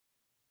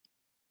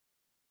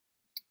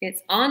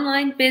It's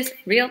Online Biz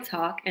Real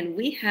Talk, and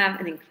we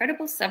have an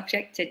incredible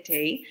subject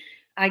today.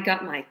 I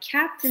got my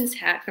captain's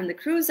hat from the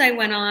cruise I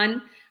went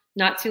on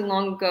not too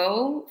long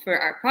ago for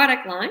our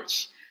product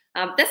launch.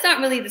 That's not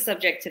really the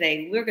subject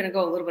today. We're going to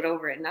go a little bit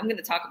over it, and I'm going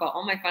to talk about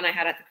all my fun I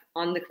had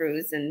on the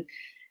cruise. And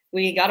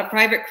we got a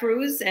private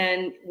cruise,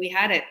 and we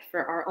had it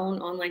for our own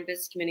online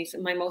business community.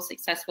 So my most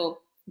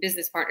successful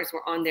business partners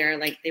were on there.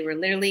 Like, they were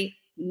literally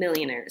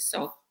millionaires.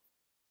 So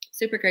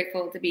super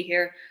grateful to be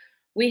here.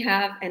 We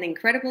have an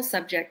incredible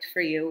subject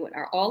for you,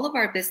 all of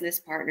our business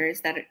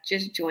partners that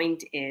just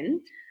joined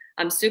in.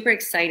 I'm super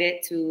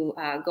excited to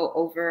go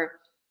over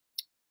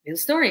real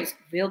stories,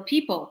 real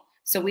people.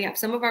 So we have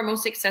some of our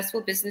most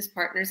successful business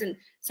partners and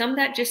some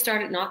that just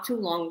started not too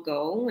long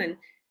ago. And,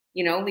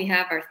 you know, we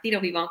have our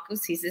𝙍𝙬𝙖𝙡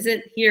𝙎𝙩𝙤. He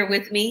isn't here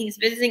with me. He's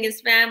visiting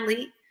his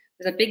family.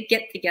 There's a big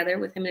get together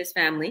with him and his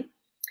family.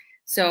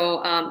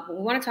 So we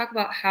want to talk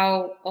about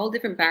how all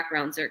different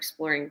backgrounds are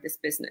exploring this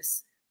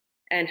business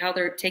and how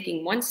they're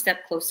taking one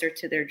step closer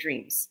to their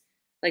dreams.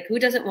 Like, who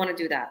doesn't want to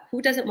do that?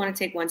 Who doesn't want to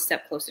take one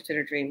step closer to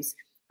their dreams?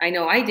 I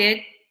know I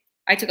did.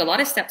 I took a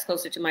lot of steps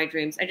closer to my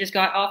dreams. I just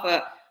got off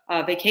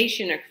a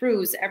vacation, a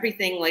cruise,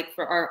 everything, like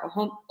for our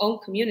own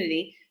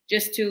community,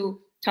 just to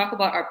talk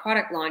about our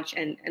product launch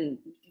and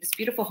this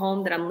beautiful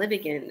home that I'm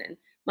living in and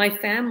my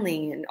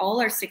family and all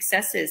our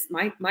successes.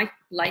 My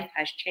life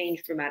has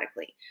changed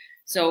dramatically.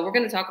 So we're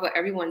going to talk about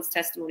everyone's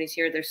testimonies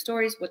here, their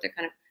stories, what they've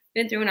kind of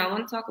been through. And I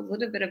want to talk a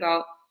little bit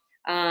about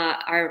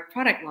our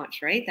product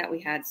launch, right, that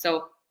we had.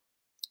 So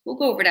we'll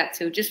go over that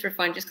too, just for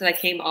fun, just because I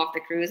came off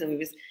the cruise and we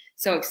was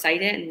so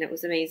excited and it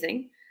was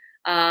amazing.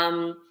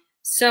 Let's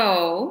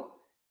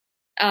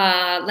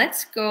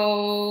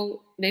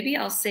go. Maybe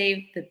I'll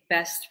save the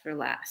best for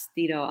last.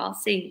 Dito, I'll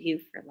save you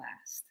for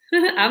last.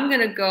 I'm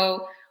going to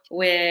go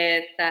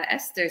with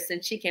Esther,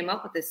 since she came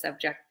up with this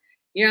subject.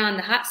 You're on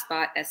the hot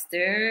spot,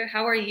 Esther.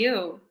 How are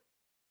you?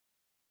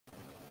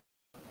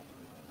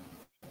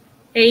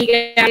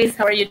 Hey guys,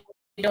 how are you doing?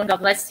 God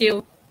bless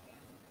you.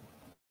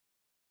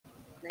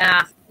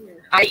 I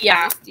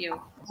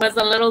was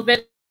a little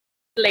bit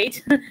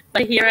late,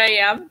 but here I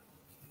am.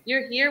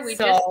 You're here. We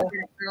just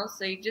girl,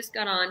 so you just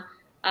got on.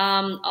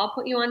 I'll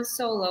put you on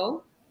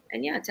solo,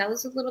 and yeah, tell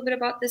us a little bit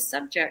about this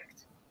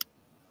subject.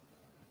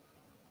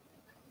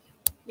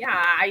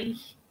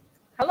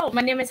 Hello,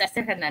 my name is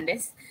Esther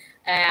Hernandez.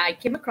 I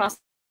came across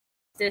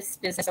this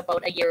business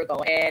about a year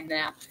ago, and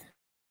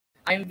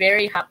I'm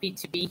very happy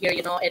to be here.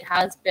 You know, it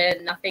has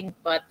been nothing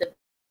but the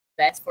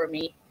best for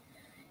me,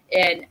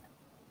 and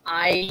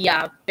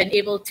I been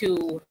able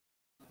to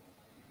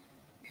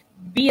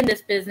be in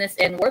this business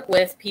and work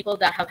with people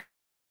that have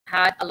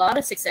had a lot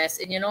of success,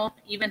 and, you know,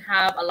 even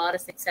have a lot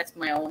of success of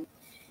my own.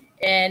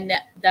 And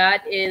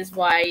that is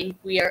why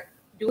we are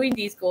doing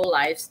these go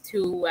lives,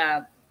 to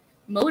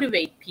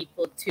motivate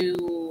people,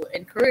 to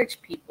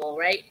encourage people,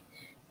 right?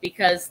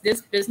 Because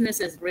this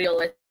business is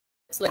real,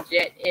 it's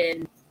legit,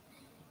 and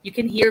you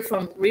can hear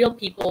from real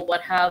people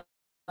what have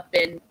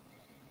been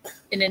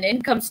in an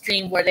income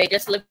stream where they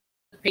just live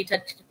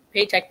paycheck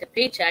to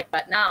paycheck,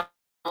 but now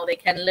they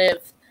can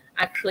live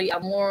actually a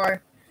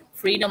more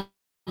freedom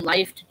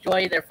life to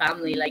enjoy their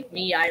family. Like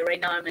me,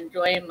 right now I'm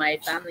enjoying my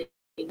family,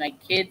 my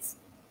kids,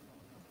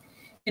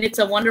 and it's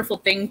a wonderful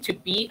thing to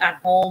be at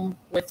home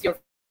with your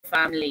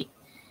family.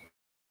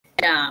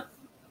 And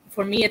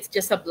for me, it's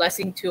just a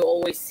blessing to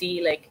always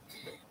see, like,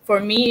 for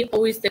me,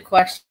 always the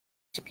question,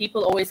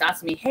 people always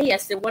ask me, hey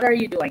Esther, what are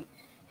you doing?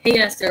 Hey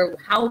Esther,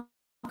 how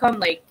come,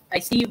 like, I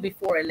see you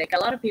before, like, a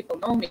lot of people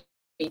know me.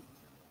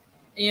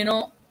 You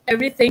know,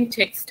 everything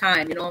takes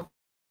time. You know,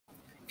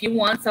 if you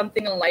want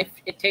something in life,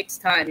 it takes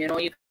time. You know,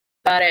 you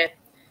gotta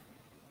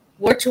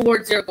work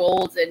towards your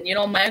goals. And, you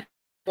know, my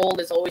goal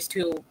is always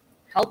to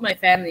help my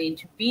family and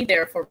to be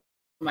there for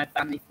my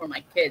family, for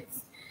my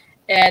kids.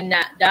 And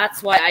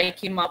that's why I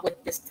came up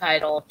with this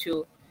title,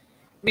 to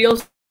real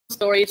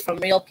stories from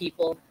real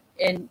people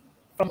and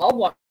from all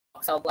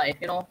walks of life.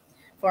 You know,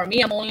 for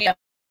me, I'm only a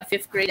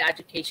 5th grade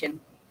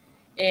education,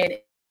 and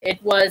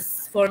it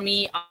was for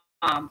me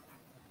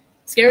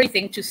scary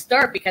thing to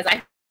start, because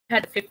I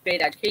had a 5th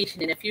grade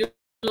education. And if you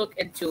look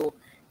into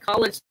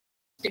college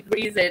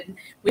degrees, and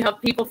we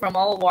have people from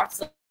all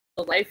walks of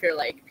life here,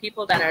 like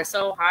people that are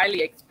so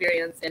highly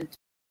experienced in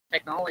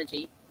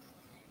technology.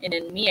 And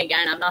in me,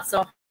 again, I'm not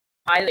so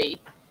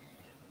highly,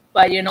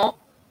 but, you know,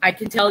 I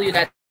can tell you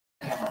that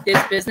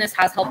this business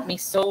has helped me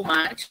so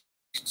much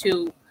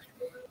to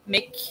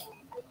make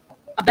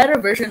a better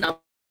version of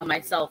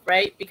myself,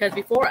 right? Because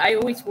before, I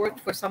always worked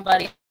for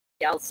somebody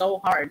else so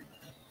hard,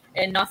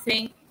 and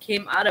nothing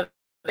came out of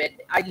it.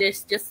 I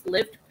just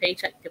lived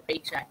paycheck to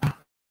paycheck,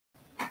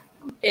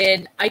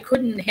 and I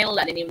couldn't handle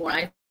that anymore.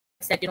 I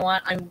said, you know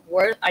what, I'm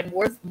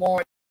worth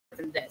more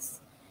than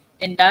this.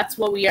 And that's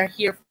what we are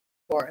here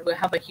for. We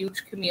have a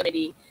huge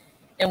community,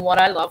 and what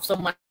I love so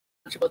much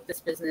about this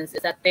business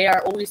is that they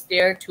are always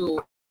there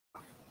to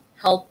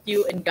help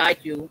you and guide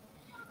you.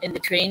 And the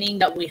training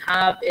that we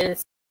have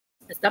is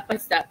a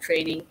step-by-step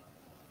training,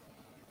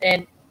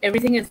 and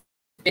everything is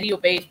video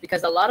based,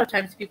 because a lot of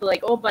times people are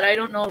like, oh, but I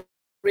don't know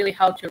really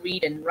how to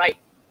read and write.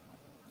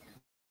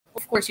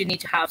 Of course, you need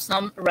to have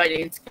some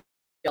writing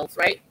skills,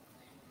 right?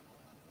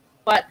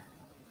 But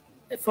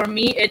for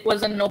me, it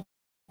was a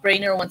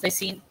no-brainer once I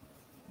seen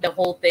the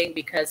whole thing,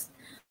 because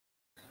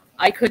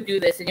I could do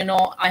this. And, you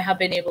know, I have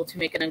been able to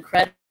make an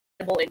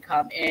incredible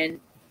income and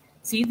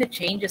see the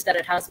changes that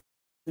it has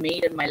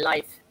made in my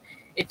life.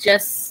 It's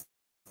just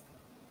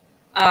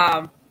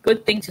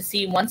good thing to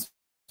see. Once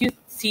you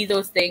see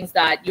those things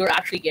that you're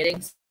actually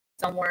getting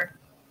somewhere,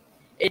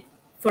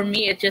 for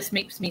me, it just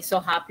makes me so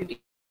happy,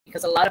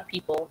 because a lot of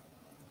people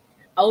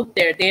out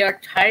there, they are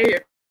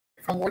tired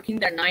from working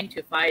their 9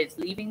 to 5s,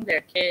 leaving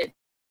their kids.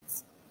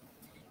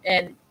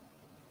 And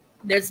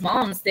there's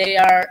moms, they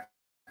are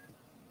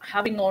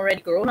having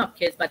already grown-up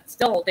kids, but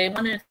still they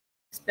want to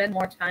spend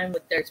more time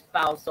with their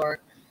spouse or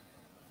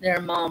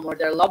their mom or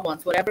their loved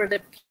ones, whatever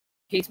the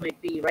case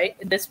might be, right?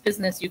 In this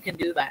business, you can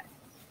do that.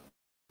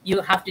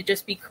 You have to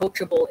just be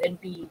coachable and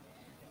be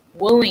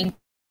willing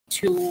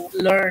to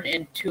learn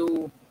and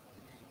to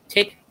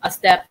take a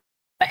step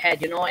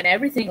ahead, you know. And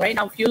everything right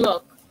now, if you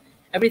look,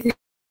 everything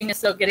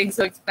is getting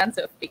so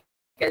expensive,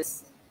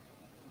 because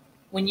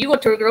when you go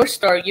to a grocery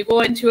store, you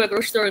go into a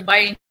grocery store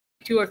buying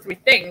 2 or 3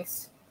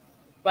 things,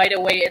 right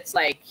away it's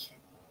like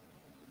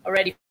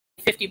already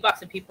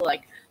 $50, and people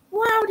like,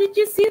 wow, did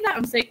you see that?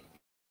 I'm like,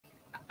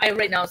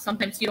 right now,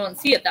 sometimes you don't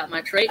see it that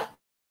much, right?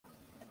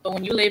 But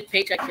when you live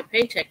paycheck to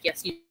paycheck,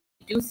 yes, you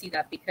do see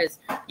that, because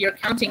you're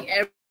counting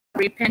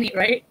every penny,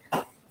 right?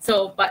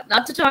 So, but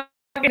not to talk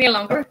any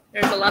longer.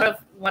 There's a lot of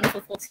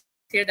wonderful folks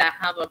here that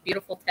have a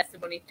beautiful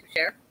testimony to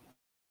share.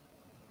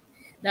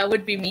 That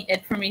would be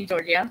it for me,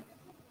 Georgia.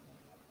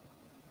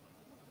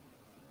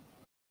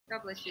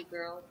 God bless you,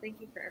 girl.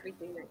 Thank you for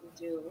everything that you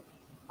do.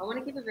 I want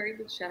to give a very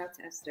big shout out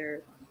to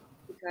Esther,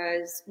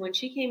 because when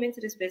she came into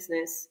this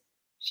business,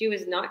 she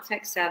was not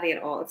tech savvy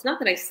at all. It's not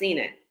that I've seen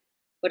it,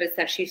 but it's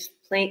that she's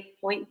point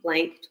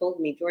blank told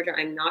me, Georgia,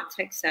 I'm not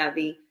tech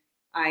savvy.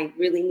 I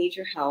really need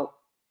your help.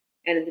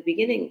 And in the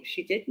beginning,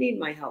 she did need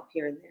my help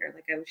here and there.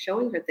 Like, I was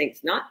showing her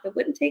things. It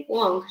wouldn't take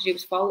long, because she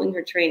was following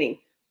her training.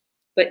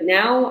 But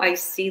now I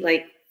see,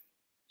 like,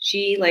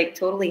 she like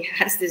totally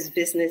has this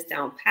business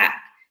down pat,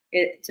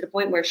 to the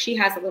point where she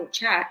has a little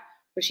chat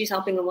where she's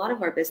helping a lot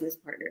of our business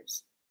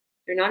partners.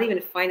 They're not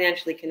even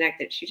financially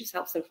connected. She just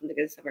helps them from the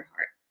goodness of her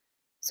heart.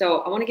 So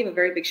I want to give a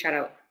very big shout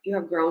out. You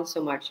have grown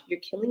so much. You're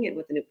killing it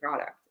with the new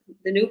product.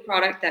 The new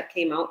product that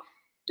came out,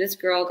 this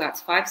girl got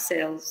 5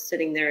 sales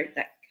sitting there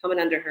that coming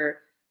under her.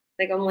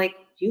 Like, I'm like,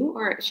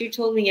 she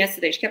told me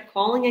yesterday, she kept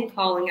calling and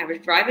calling. I was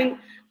driving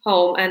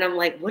home and I'm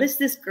like, what does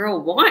this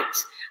girl want?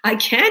 I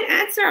can't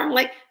answer. I'm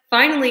like,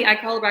 finally I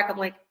call her back. I'm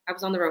like, I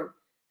was on the road,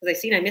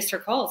 because I missed her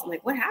calls. I'm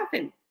like, what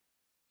happened?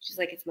 She's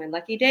like, it's my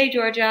lucky day,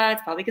 Georgia.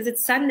 It's probably because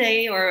it's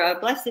Sunday or a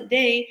blessed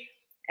day.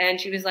 And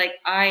she was like,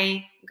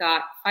 I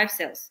got 5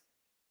 sales.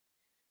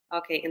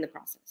 Okay, in the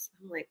process.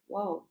 I'm like,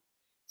 whoa.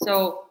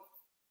 So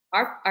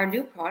our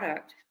new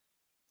product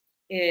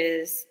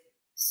is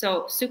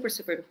so super,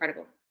 super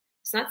incredible.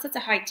 It's not such a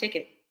high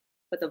ticket,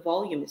 but the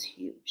volume is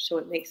huge. So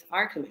it makes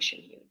our commission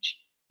huge.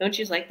 Don't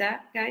you like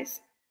that,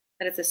 guys?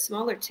 That it's a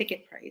smaller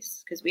ticket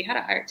price, because we had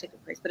a higher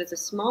ticket price, but it's a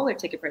smaller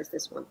ticket price,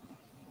 this one.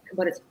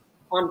 But it's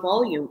on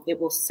volume, it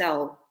will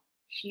sell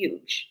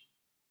huge.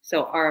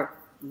 So our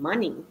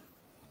money,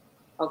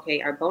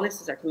 okay, our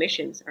bonuses, our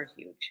commissions are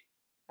huge.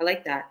 I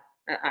like that.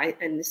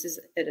 And this is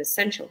an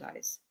essential,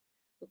 guys.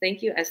 Well,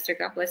 thank you, Esther.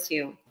 God bless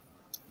you.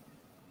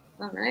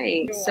 All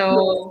right.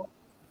 So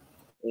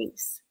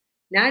thanks.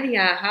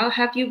 Nadia, how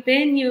have you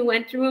been? You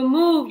went through a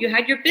move. You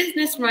had your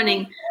business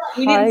running.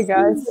 Hi,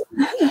 guys.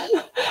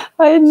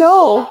 I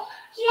know.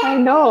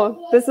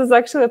 This is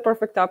actually a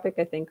perfect topic,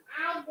 I think,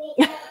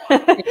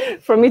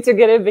 for me to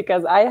get it,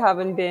 because I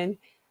haven't been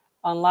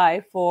on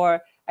live for,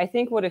 I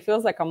think, what it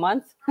feels like a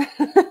month.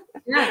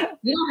 Yeah,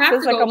 you don't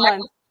have to go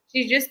live.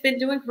 She's just been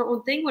doing her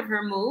own thing with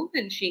her move,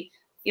 and she,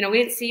 we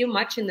didn't see you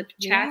much in the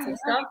chats and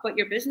stuff, but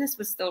your business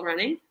was still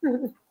running.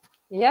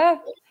 Yeah,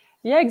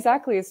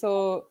 exactly.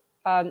 So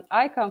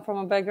I come from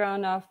a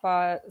background of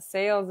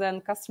sales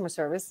and customer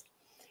service,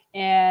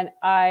 and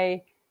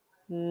I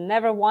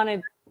never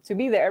wanted to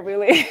be there,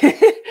 really.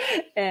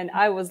 And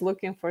I was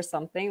looking for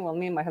something. Well,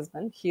 me and my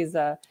husband, he's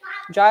a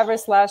driver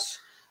slash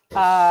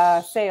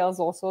sales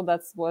also.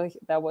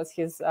 That was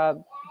his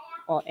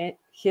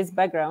his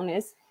background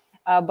is.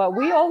 But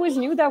we always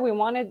knew that we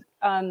wanted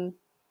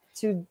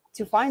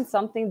to find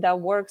something that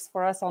works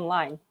for us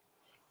online,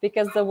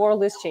 because the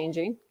world is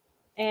changing,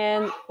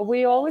 and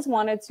we always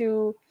wanted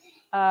to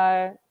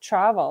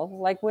travel.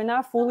 Like, we're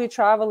not fully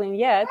traveling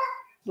yet,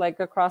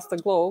 like across the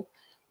globe,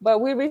 but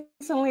we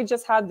recently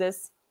just had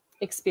this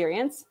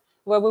experience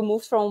where we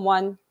moved from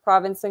one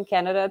province in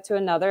Canada to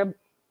another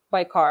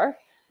by car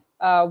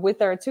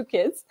with our 2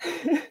 kids.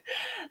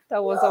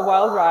 That was a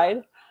wild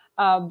ride.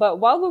 But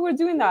while we were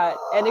doing that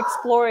and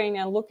exploring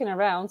and looking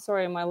around,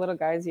 sorry, my little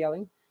guy is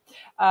yelling,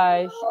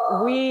 our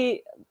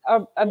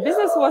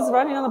business was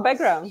running on the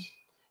background,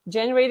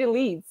 generating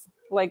leads.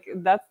 Like,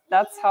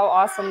 that's how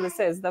awesome this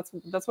is. That's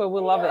why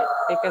we love it,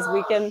 because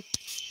we can,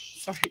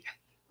 sorry,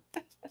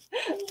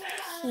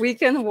 We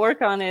can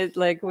work on it.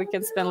 Like we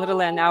can spend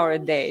literally an hour a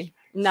day,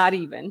 not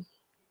even,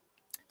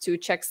 to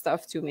check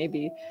stuff, to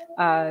maybe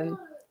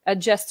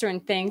adjust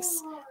certain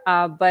things.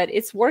 But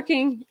it's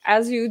working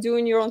as you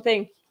doing your own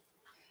thing.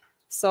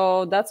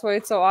 So that's why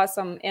it's so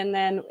awesome. And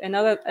then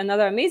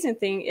another amazing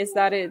thing is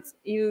that it's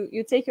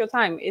you take your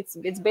time. It's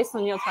based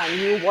on your time.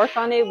 You work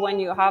on it when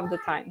you have the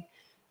time.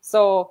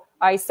 So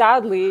I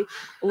sadly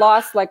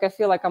lost, like, I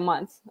feel like a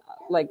month,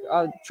 like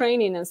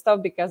training and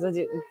stuff, because I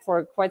did,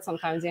 for quite some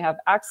time, didn't have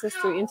access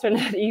to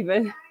internet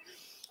even.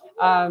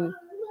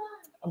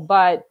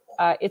 But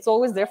it's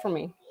always there for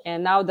me.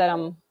 And now that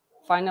I'm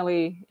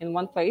finally in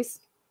one place,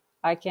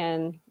 I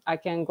can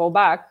go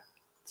back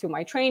to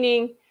my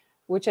training,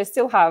 which I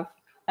still have.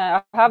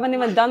 I haven't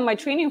even done my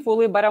training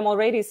fully, but I'm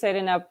already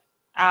setting up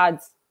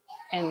ads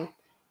and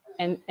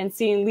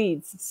seeing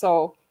leads.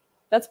 So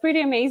that's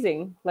pretty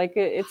amazing. Like,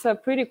 it's a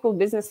pretty cool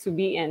business to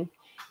be in.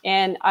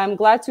 And I'm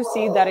glad to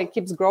see that it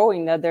keeps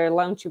growing, that they're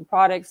launching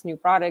products, new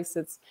products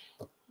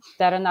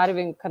that are not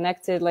even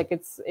connected. Like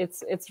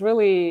it's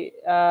really,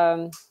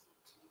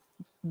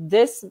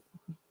 this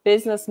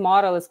business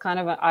model is kind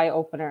of an eye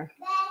opener,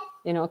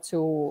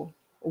 to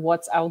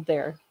what's out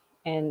there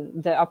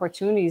and the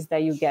opportunities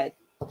that you get.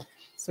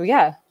 So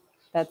yeah,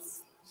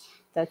 that's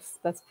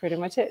pretty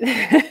much it.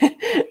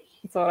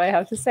 That's all I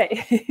have to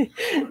say.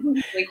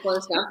 We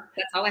closed up.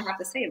 That's all I have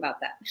to say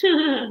about that.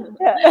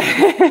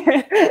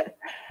 Yeah.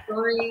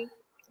 Story.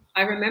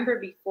 I remember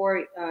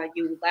before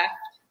you left,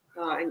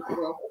 and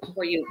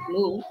before you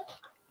moved,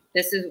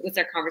 this was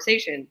our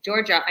conversation.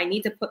 Georgia, I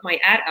need to put my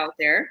ad out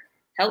there.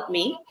 Help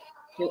me.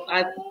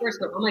 Of course,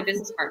 for all my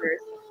business partners,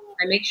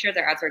 I make sure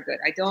their ads are good.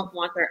 I don't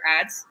want their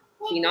ads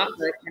to be not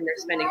good and they're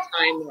spending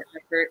time or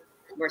effort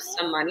or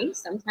some money.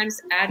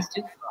 Sometimes ads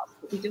do cost,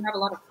 but we do have a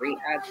lot of free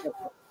ads.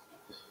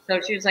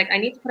 So she was like, I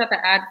need to put up an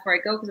ad before I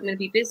go because I'm going to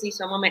be busy,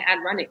 so I want my ad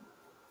running.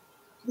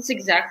 That's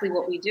exactly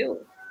what we do.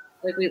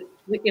 Like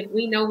if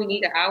we know we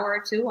need an hour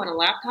or two on a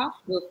laptop,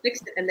 we'll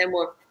fix it and then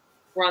we're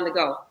on the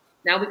go.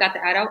 Now we got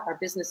the ad out, our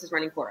business is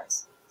running for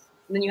us.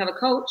 And then you have a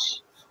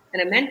coach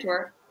and a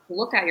mentor who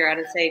look at your ad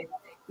and say,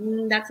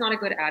 that's not a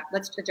good ad.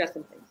 Let's adjust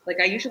some things. Like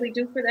I usually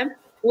do for them.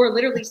 Or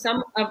literally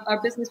some of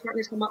our business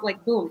partners come up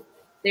like, boom,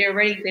 they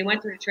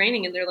went through the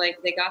training and they're like,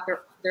 they got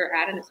their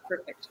ad and it's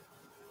perfect.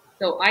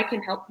 So I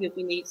can help you if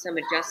you need some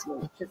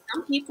adjustment. Because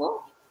some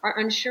people are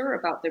unsure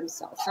about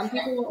themselves. Some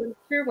people are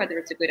unsure whether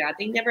it's a good ad.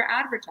 They never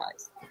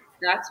advertise.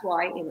 That's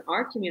why in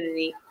our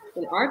community,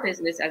 in our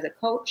business as a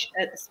coach,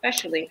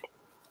 especially,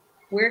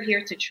 we're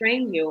here to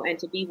train you and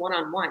to be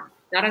one-on-one,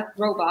 not a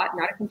robot,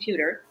 not a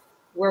computer.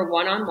 We're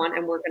one-on-one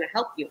and we're going to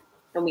help you.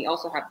 And we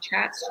also have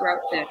chats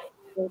throughout the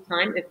whole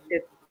time.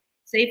 If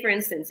say for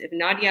instance, if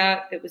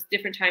Nadia, it was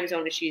different time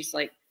zone and she's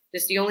like,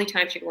 this is the only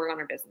time she can work on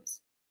her business.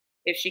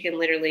 If she can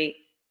literally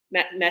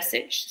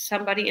message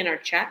somebody in our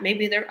chat,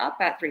 maybe they're up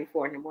at 3,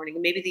 4 in the morning,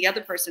 and maybe the other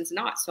person's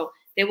not. So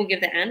they will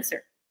give the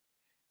answer.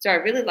 So I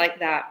really like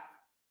that.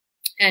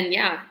 And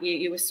yeah,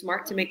 you were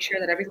smart to make sure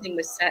that everything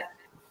was set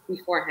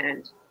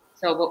beforehand.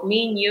 So, but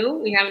me and you,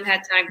 we haven't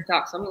had time to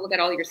talk. So I'm gonna look at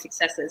all your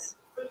successes.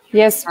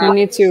 Yes, we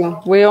need to.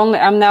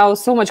 I'm now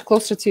so much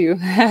closer to you.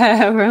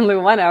 We're only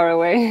 1 hour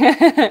away.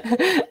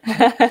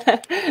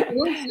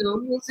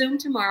 We'll Zoom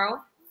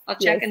tomorrow. I'll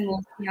check and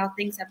we'll see how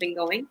things have been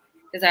going.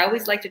 Because I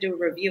always like to do a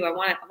review. I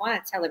want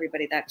to tell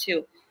everybody that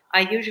too.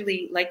 I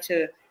usually like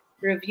to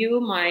review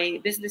my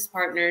business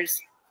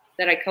partners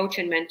that I coach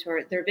and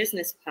mentor, their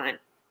business plan,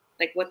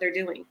 like what they're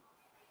doing.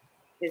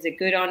 Is it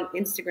good on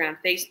Instagram,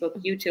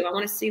 Facebook, YouTube? I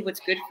want to see what's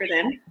good for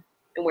them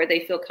and where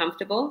they feel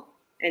comfortable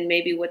and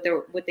maybe what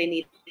they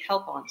need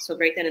help on. So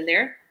right then and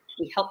there,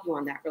 we help you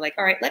on that. We're like,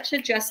 all right, let's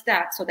adjust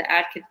that so the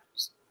ad could,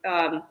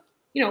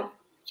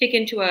 kick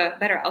into a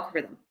better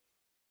algorithm.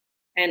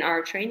 And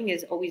our training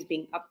is always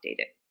being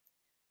updated.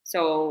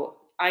 So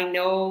I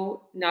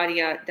know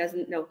Nadia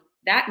doesn't know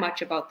that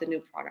much about the new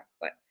product,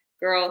 but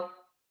girl,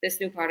 this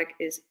new product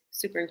is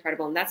super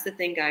incredible. And that's the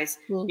thing, guys.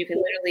 You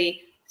can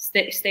literally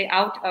stay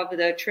out of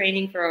the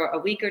training for a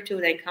week or two,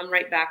 then come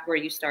right back where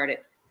you started.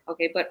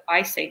 Okay, but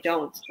I say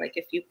don't. Like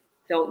if you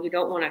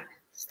don't want to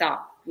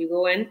stop. You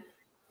go in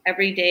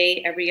every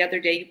day, every other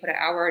day, you put an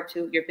hour or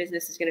two, your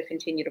business is going to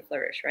continue to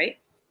flourish, right?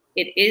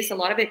 A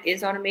lot of it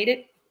is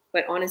automated,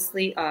 but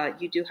honestly,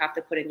 you do have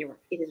to put in your work.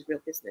 It is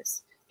real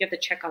business. You have to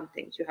check on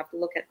things. You have to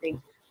look at things.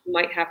 You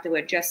might have to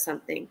adjust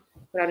something,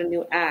 put out a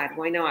new ad.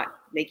 Why not?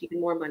 Make even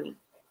more money.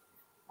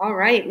 All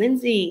right,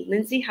 Lindsay.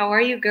 Lindsay, how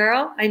are you,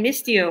 girl? I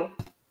missed you.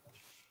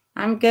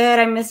 I'm good.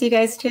 I miss you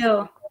guys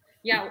too.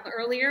 Yeah,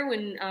 earlier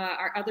when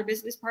our other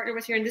business partner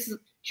was here, and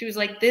she was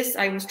like this,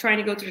 I was trying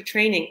to go through the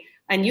training,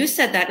 and you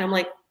said that, and I'm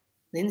like,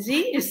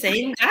 Lindsay is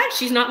saying that?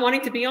 She's not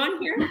wanting to be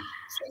on here?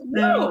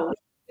 No,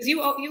 because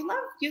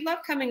you love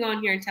coming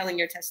on here and telling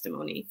your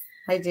testimony.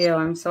 I do.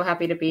 I'm so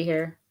happy to be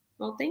here.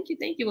 Well, thank you.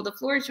 Well, the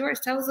floor is yours.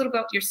 Tell us a little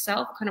about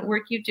yourself, what kind of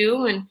work you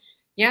do, and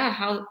yeah,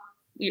 how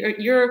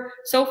you're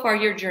so far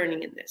your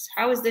journey in this.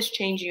 How is this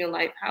changing your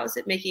life? How is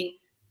it making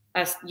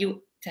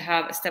you to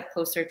have a step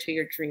closer to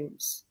your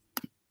dreams?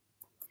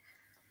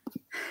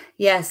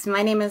 Yes,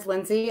 my name is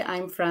Lindsay.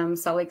 I'm from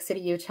Salt Lake City,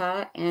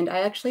 Utah, and I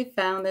actually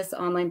found this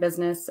online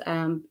business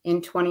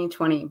in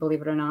 2020,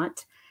 believe it or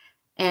not.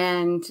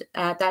 And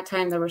at that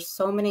time, there were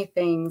so many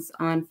things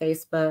on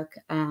Facebook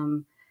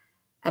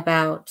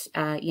about,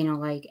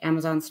 like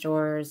Amazon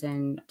stores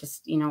and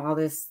just, all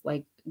this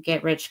like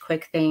get rich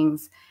quick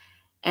things.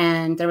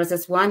 And there was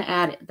this one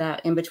ad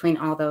that in between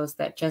all those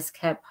that just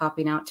kept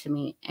popping out to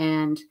me.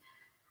 And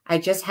I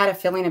just had a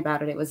feeling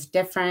about it. It was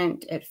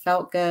different. It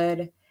felt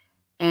good.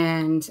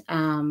 And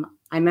I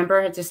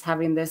remember just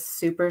having this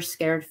super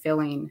scared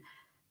feeling,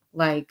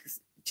 like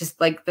just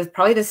like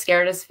probably the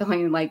scariest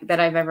feeling like that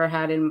I've ever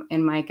had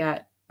in my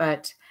gut.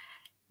 But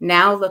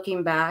now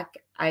looking back,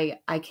 I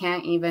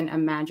can't even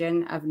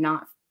imagine of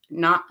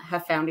not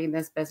have founding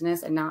this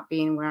business and not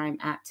being where I'm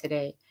at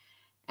today.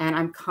 And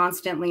I'm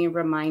constantly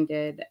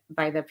reminded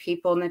by the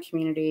people in the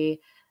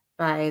community,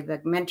 by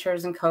the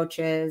mentors and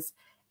coaches,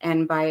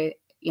 and by,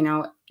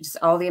 just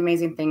all the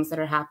amazing things that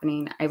are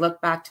happening. I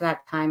look back to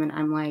that time and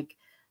I'm like,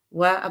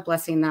 what a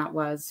blessing that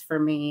was for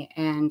me.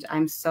 And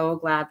I'm so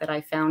glad that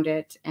I found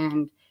it.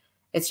 And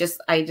it's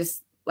just, I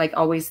just like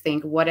always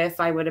think, what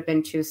if I would have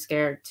been too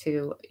scared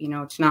to,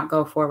 to not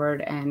go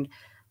forward? And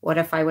what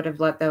if I would have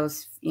let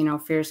those,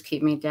 fears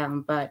keep me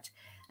down? But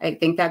I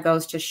think that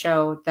goes to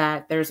show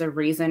that there's a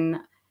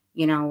reason,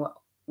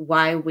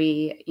 why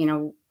we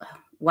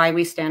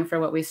stand for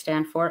what we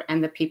stand for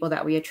and the people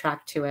that we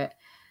attract to it.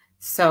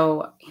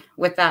 So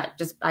with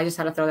that, I just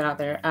had to throw that out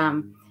there.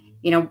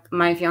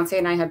 My fiance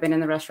and I have been in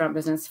the restaurant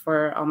business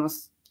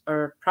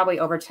for probably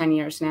over 10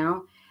 years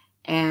now.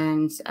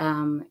 And,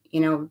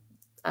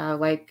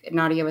 like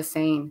Nadia was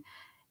saying,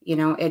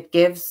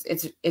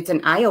 it's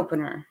an eye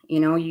opener.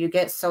 You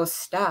get so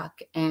stuck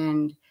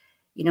and,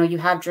 you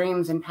have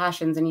dreams and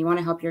passions and you want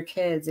to help your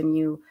kids and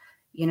you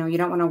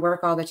don't want to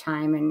work all the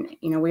time. And,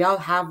 we all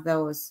have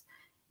those,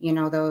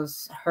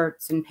 those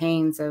hurts and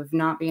pains of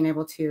not being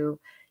able to,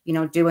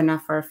 do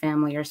enough for our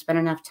family or spend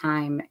enough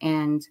time.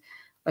 And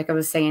like I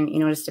was saying,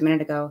 just a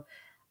minute ago,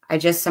 I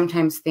just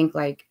sometimes think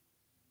like,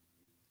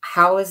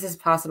 how is this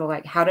possible?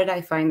 Like, how did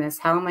I find this?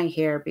 How am I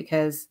here?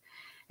 Because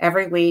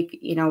every week,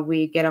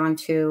 we get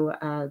onto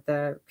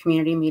the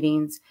community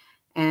meetings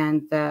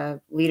and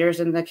the leaders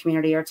in the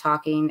community are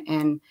talking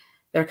and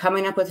they're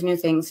coming up with new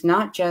things,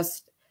 not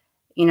just,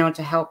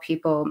 to help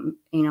people,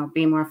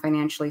 be more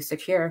financially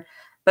secure,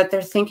 but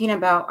they're thinking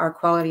about our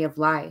quality of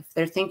life.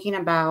 They're thinking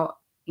about,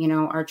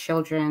 our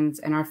children's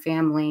and our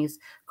families'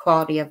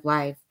 quality of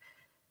life.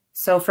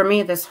 So for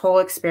me, this whole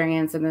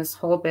experience and this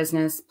whole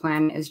business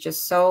plan is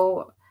just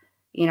so,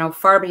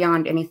 far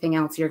beyond anything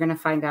else you're going to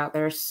find out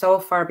there. So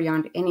far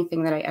beyond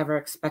anything that I ever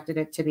expected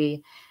it to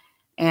be.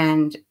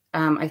 And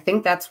I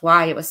think that's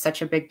why it was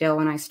such a big deal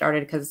when I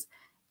started, because,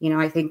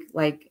 I think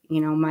like,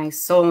 my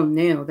soul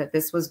knew that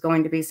this was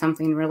going to be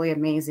something really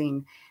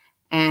amazing.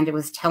 And it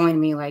was telling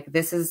me like,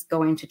 this is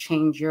going to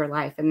change your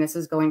life and this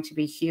is going to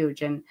be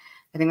huge. And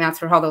I think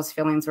that's where all those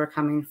feelings were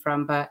coming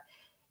from. But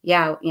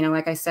yeah,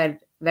 like I said,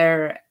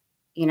 the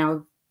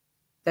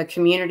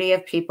community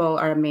of people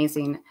are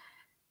amazing.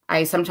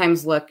 I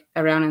sometimes look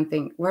around and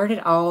think, where did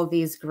all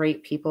these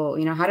great people,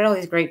 how did all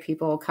these great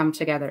people come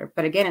together?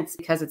 But again, it's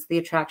because it's the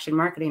attraction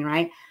marketing,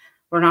 right?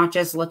 We're not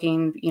just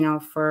looking,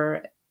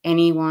 for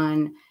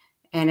anyone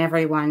and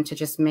everyone to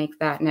just make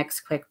that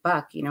next quick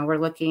buck. We're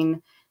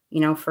looking,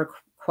 for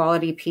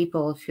quality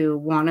people who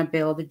want to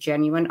build a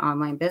genuine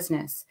online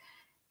business.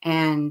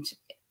 And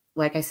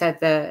like I said,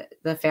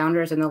 the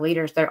founders and the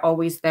leaders, they're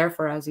always there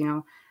for us.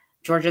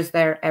 Georgia's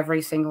there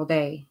every single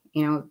day,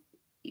 no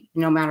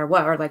matter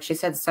what, or like she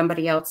said,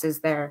 somebody else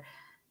is there.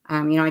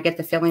 I get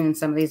the feeling in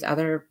some of these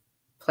other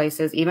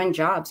places, even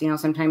jobs,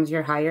 sometimes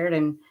you're hired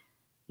and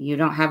you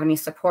don't have any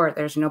support.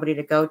 There's nobody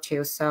to go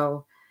to.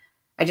 So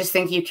I just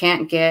think you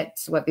can't get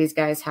what these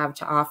guys have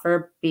to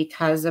offer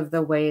because of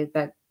the way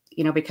that,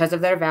 because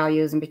of their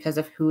values and because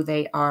of who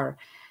they are.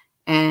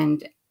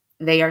 And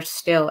they are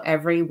still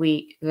every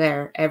week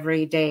there,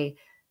 every day,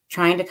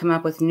 trying to come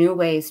up with new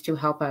ways to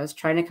help us,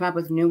 trying to come up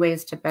with new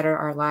ways to better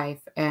our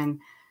life. And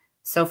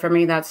so for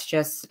me, that's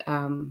just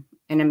an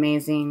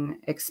amazing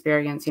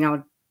experience,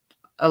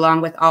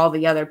 along with all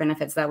the other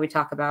benefits that we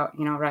talk about,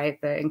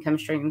 right? The income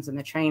streams and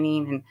the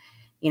training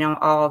and,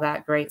 all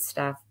that great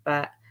stuff.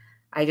 But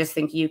I just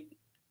think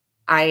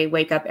I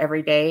wake up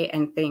every day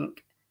and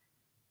think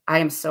I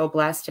am so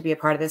blessed to be a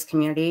part of this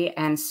community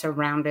and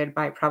surrounded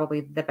by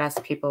probably the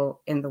best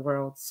people in the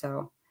world.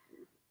 So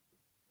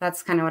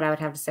that's kind of what I would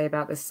have to say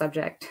about this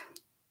subject.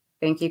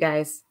 Thank you,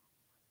 guys.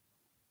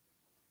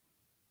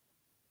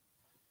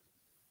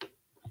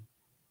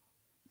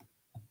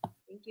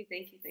 Thank you,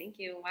 thank you, thank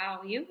you.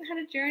 Wow, you've had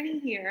a journey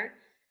here.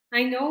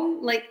 I know,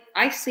 like,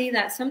 I see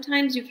that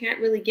sometimes you can't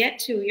really get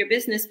to your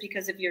business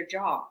because of your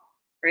job,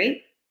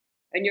 right?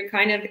 And you're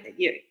kind of,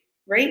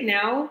 right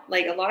now,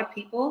 like a lot of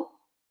people,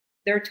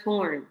 they're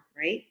torn,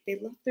 right? They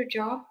love their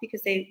job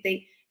because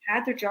they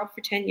had their job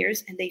for 10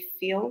 years and they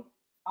feel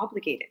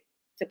obligated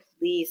to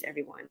please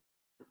everyone.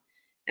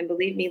 And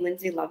believe me,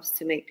 Lindsay loves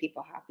to make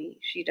people happy.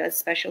 She does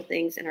special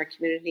things in our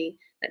community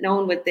that no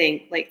one would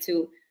think, like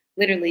to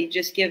literally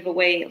just give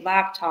away a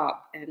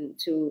laptop and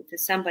to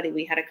somebody.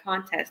 We had a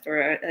contest or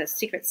a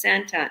secret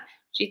Santa.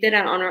 She did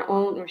it on her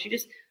own, or she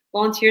just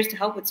volunteers to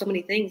help with so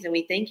many things, and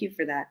we thank you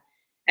for that.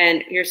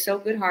 And you're so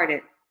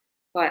good-hearted.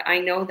 But I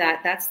know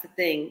that that's the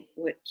thing,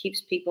 what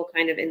keeps people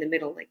kind of in the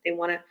middle. Like they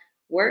want to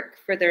work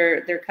for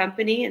their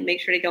company and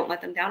make sure they don't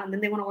let them down, and then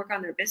they want to work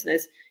on their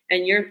business.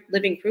 And you're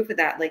living proof of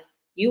that. Like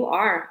you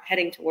are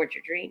heading towards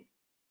your dream to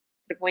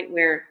the point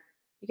where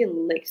you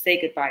can like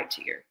say goodbye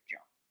to your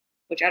job,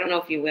 which I don't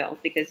know if you will,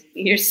 because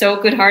you're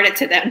so good-hearted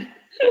to them.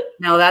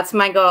 No, that's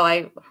my goal.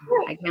 I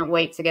can't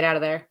wait to get out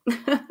of there.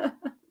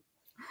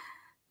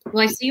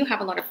 Well, I see you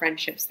have a lot of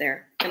friendships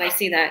there, and I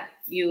see that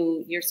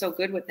you're so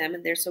good with them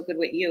and they're so good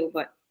with you.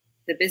 But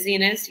the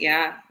busyness,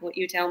 yeah, what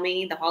you tell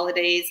me, the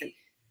holidays and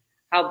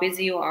how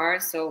busy you are.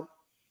 So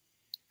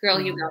girl,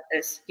 you got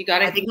this. You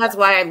got it. I think that's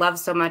why I love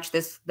so much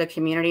the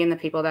community and the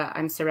people that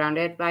I'm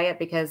surrounded by it,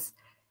 because,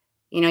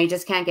 you know, you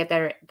just can't get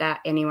that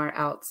anywhere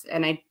else.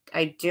 And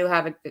I do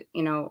have a,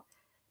 you know,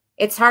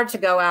 it's hard to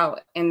go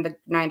out in the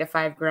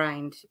 9-to-5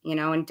 grind, you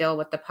know, and deal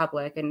with the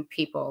public and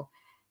people.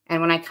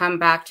 And when I come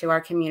back to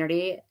our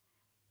community,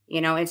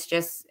 you know, it's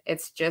just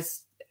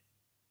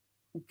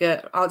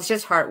good. Oh, it's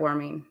just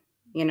heartwarming,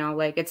 you know,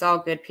 like it's all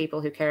good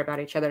people who care about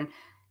each other.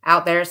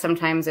 Out there,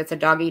 sometimes it's a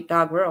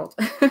dog-eat-dog world.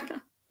 100%.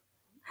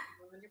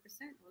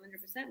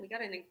 We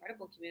got an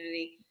incredible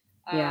community.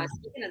 Yeah.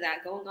 Speaking of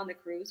that, going on the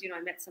cruise, you know,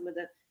 I met some of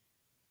the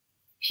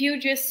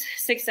hugest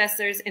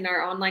successors in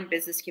our online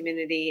business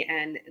community,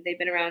 and they've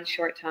been around a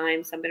short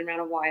time. Some been around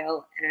a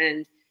while,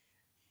 and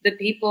the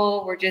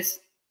people were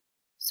just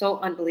so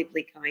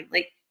unbelievably kind.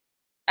 Like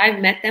I've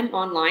met them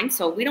online,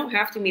 so we don't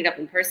have to meet up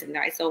in person,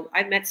 guys. So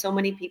I've met so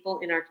many people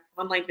in our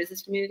online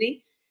business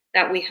community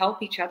that we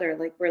help each other.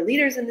 Like we're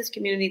leaders in this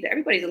community. That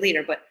everybody's a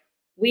leader, but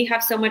we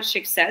have so much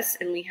success,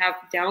 and we have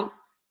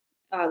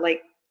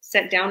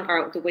set down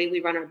the way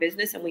we run our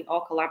business, and we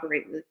all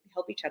collaborate and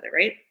help each other,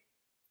 right?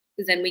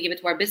 Because then we give it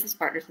to our business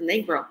partners and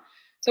they grow.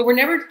 So we're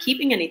never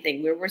keeping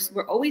anything.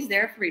 We're always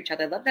there for each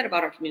other. I love that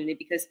about our community,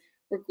 because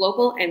we're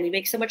global and we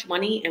make so much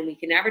money and we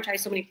can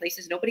advertise so many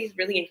places. Nobody's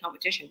really in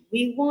competition.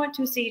 We want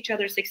to see each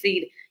other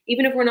succeed,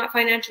 even if we're not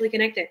financially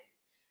connected.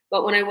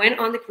 But when I went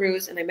on the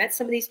cruise and I met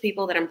some of these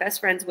people that I'm best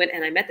friends with,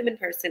 and I met them in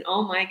person,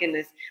 oh my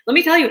goodness. Let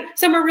me tell you,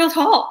 some are real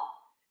tall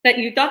that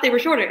you thought they were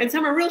shorter, and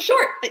some are real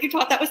short that you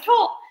thought that was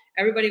tall.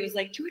 Everybody was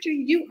like, Georgia,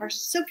 you are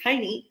so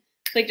tiny.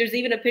 Like there's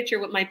even a picture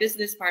with my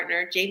business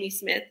partner, Jamie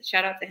Smith.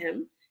 Shout out to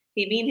him.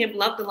 Me and him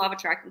love the law of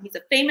attraction. He's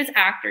a famous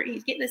actor.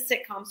 He's getting a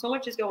sitcom. So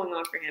much is going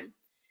on for him.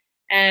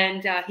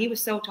 And he was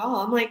so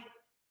tall. I'm like,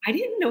 I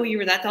didn't know you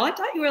were that tall. I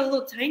thought you were a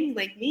little tiny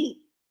like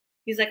me.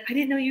 He's like, I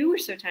didn't know you were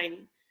so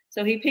tiny.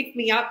 So he picked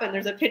me up, and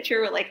there's a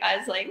picture with like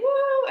us like,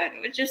 whoa.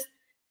 And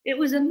it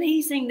was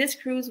amazing. This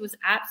cruise was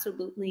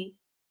absolutely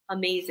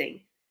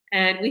amazing.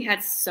 And we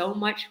had so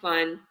much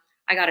fun.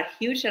 I got a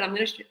huge shout. I'm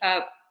going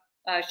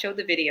to show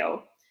the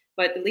video.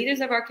 But the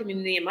leaders of our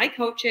community and my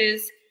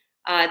coaches,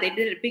 they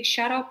did a big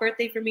shout out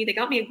birthday for me. They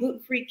got me a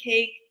gluten-free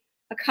cake,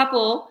 a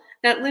couple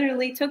that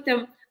literally took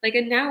them like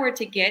an hour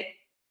to get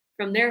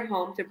from their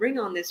home to bring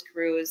on this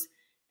cruise.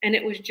 And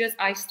it was just,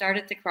 I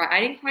started to cry. I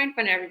didn't cry in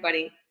front of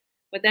everybody.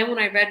 But then when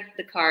I read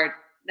the card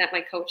that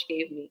my coach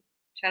gave me,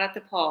 shout out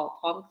to Paul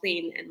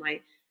McLean, and my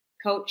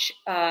coach,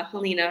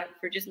 Helena,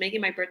 for just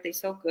making my birthday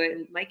so good,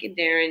 and Mike and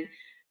Darren.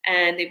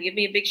 And they give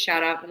me a big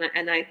shout out.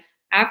 And I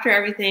after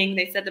everything,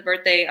 they said the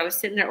birthday, I was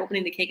sitting there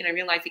opening the cake, and I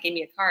realized they gave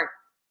me a card.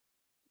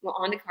 Well,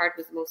 on the card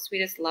was the most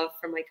sweetest love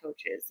from my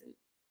coaches and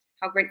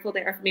how grateful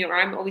they are for me, or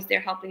I'm always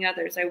there helping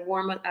others. I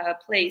warm a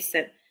place,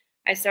 and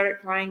I started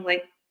crying.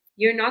 Like,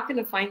 you're not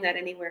going to find that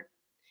anywhere.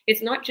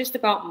 It's not just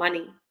about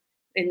money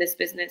in this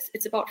business.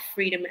 It's about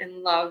freedom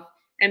and love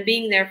and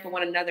being there for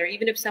one another.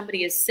 Even if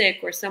somebody is sick,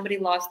 or somebody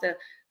lost a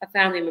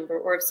family member,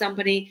 or if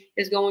somebody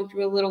is going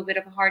through a little bit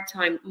of a hard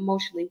time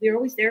emotionally, we're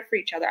always there for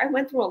each other. I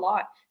went through a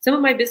lot. Some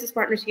of my business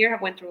partners here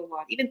have went through a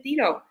lot, even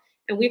Tito,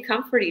 and we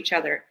comfort each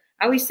other.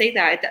 I always say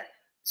that.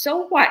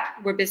 So what?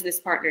 We're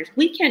business partners.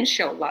 We can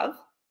show love.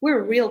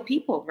 We're real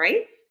people,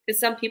 right? Because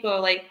some people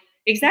are like,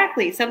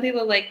 exactly. Some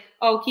people are like,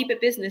 oh, keep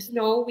it business.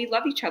 No, we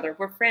love each other.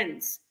 We're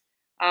friends.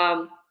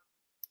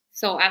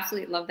 So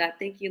absolutely love that.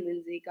 Thank you,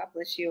 Lindsay. God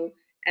bless you.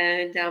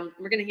 And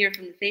we're going to hear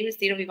from the famous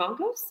Tito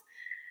Vivancos.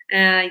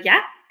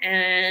 Yeah.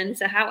 And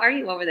so how are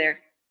you over there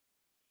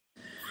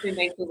in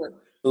Vancouver?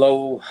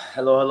 Hello.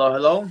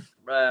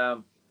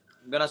 I'm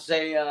going to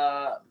say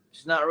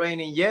it's not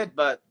raining yet,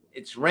 but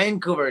it's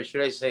Vancouver,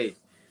 should I say.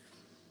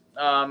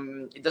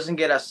 It doesn't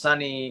get as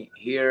sunny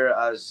here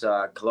as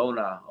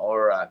Kelowna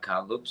or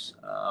Kamloops.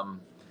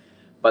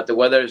 But the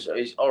weather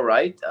is all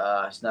right.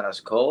 It's not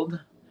as cold.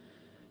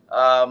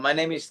 My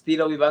name is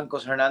Tito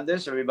Vivancos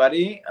Hernandez,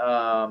 everybody.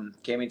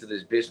 Came into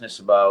this business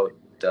about,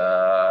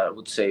 I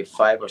would say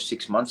 5 or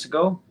 6 months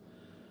ago.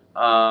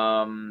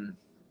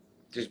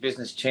 This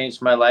business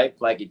changed my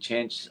life like it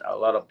changed a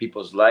lot of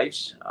people's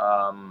lives.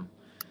 I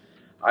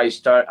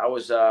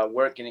was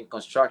working in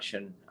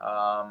construction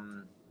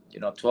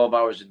 12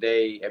 hours a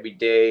day, every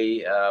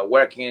day,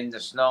 working in the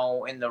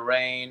snow, in the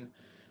rain,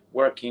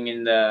 working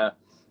in the,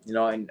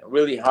 in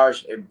really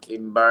harsh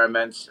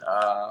environments.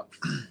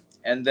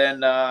 And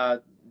then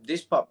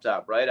this popped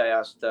up, right?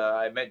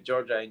 I met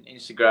Georgia in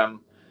Instagram,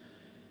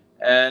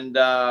 and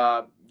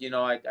I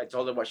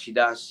told her what she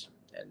does,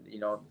 and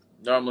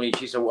normally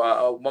she's a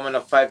woman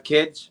of 5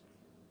 kids,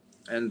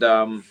 and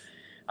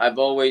I've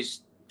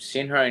always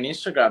seen her on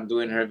Instagram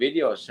doing her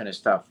videos and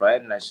stuff,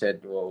 right? And I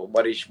said, well,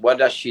 what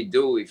does she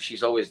do if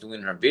she's always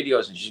doing her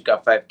videos and she's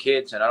got 5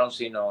 kids and I don't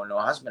see no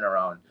husband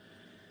around?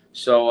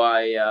 So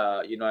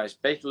I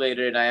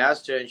speculated and I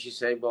asked her, and she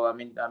said, well,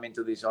 I'm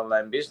into this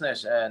online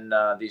business, and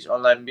this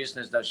online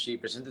business that she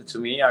presented to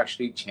me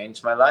actually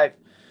changed my life,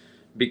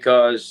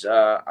 because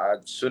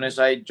as soon as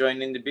I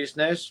joined in the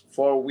business,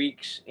 4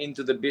 weeks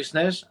into the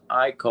business,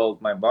 I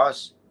called my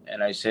boss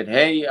and I said,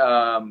 hey,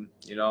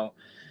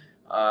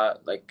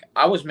 like,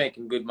 I was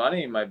making good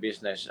money in my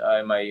business,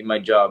 in my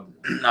job.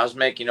 I was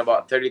making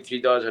about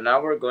 $33 an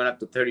hour, going up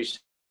to 37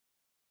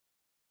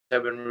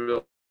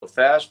 real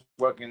fast,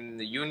 working in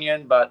the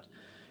union. But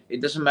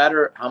it doesn't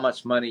matter how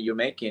much money you're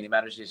making. It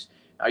matters is,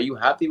 are you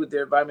happy with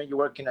the environment you're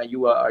working? Are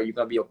you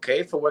gonna be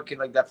okay for working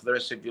like that for the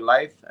rest of your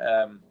life?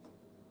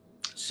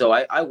 So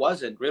I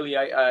wasn't really.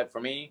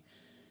 For me,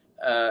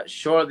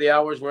 sure, the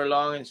hours were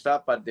long and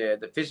stuff, but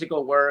the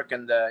physical work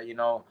and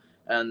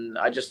and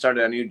I just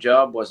started a new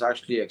job was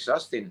actually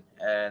exhausting.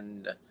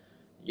 And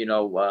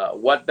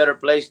what better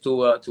place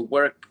to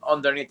work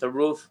underneath a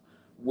roof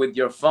with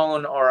your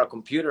phone or a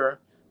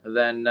computer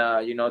than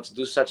to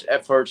do such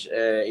efforts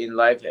in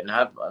life and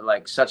have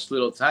like such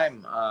little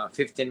time,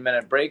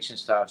 15-minute breaks and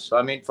stuff.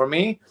 So for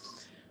me,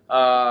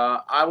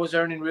 I was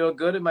earning real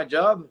good in my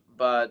job,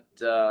 but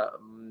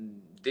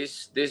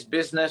this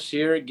business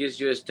here gives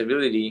you a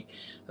stability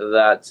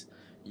that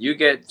you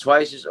get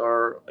twice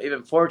or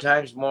even 4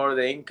 times more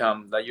the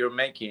income that you're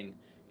making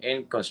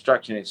in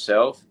construction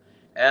itself,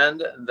 and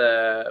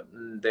the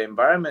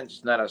environment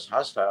is not as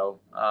hostile.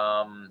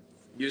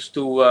 Used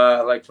to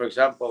like, for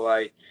example,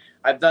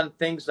 I've done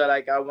things that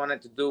I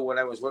wanted to do when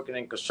I was working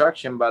in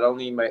construction, but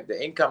only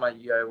the income I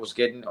was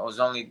getting was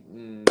only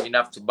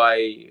enough to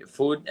buy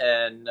food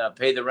and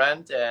pay the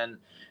rent and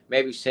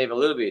maybe save a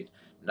little bit.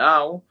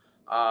 Now,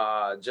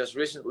 just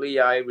recently,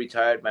 I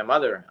retired my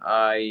mother.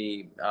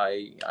 I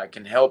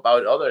can help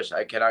out others.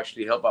 I can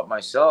actually help out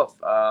myself.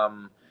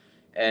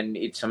 And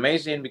it's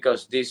amazing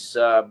because this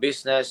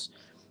business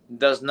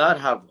does not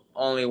have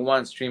only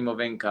one stream of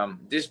income.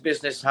 This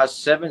business has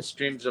 7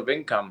 streams of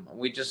income.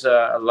 We just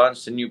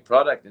launched a new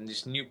product, and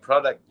this new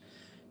product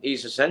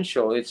is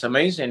essential. It's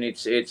amazing.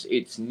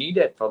 It's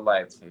needed for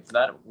life. If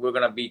not, we're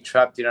gonna be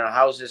trapped in our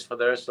houses for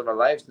the rest of our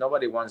lives.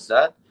 Nobody wants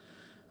that.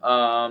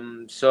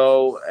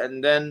 So,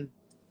 and then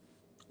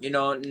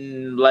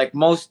like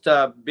most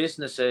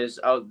businesses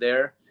out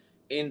there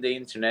in the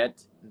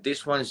internet,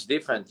 this one's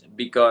different,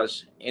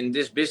 because in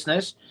this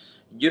business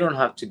you don't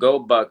have to go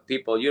bug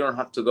people, you don't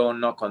have to go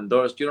knock on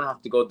doors, you don't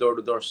have to go door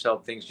to door sell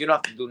things, you don't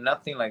have to do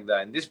nothing like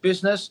that. In this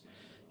business,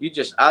 you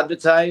just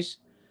advertise,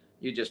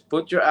 you just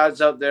put your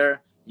ads out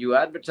there, you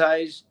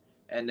advertise,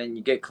 and then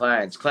you get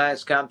clients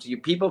come to you,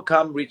 people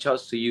come reach out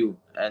to you,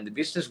 and the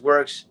business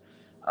works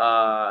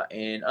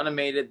and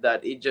animated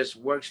that it just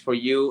works for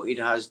you. It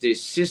has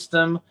this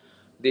system,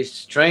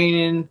 this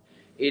training,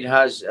 it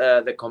has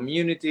the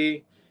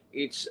community.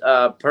 It's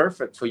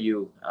perfect for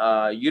you.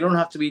 You don't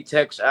have to be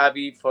tech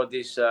savvy for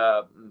this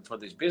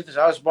business.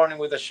 I was born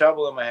with a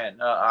shovel in my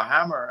hand, a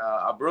hammer,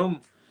 a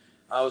broom.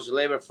 I was a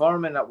labor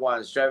foreman at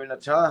once, driving a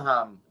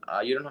teleham.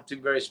 You don't have to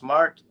be very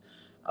smart.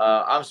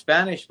 I'm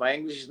Spanish. My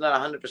English is not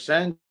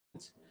 100%.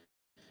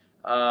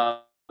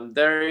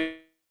 There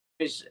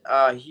is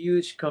a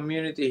huge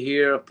community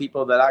here of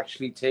people that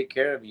actually take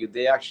care of you.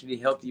 They actually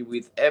help you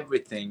with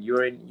everything.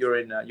 You're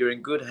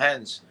in good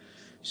hands.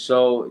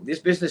 So this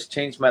business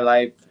changed my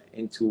life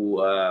into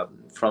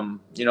from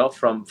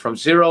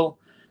 0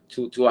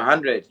 to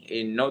 100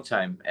 in no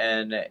time.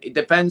 And it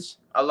depends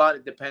a lot.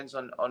 It depends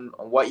on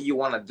what you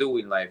want to do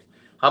in life,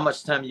 how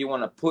much time you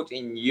want to put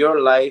in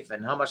your life,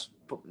 and how much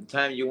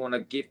time you want to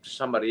give to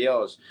somebody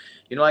else.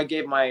 I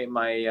gave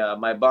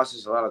my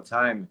bosses a lot of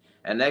time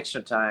and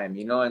extra time,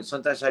 and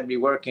sometimes I'd be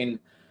working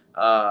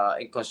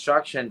in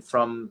construction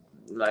from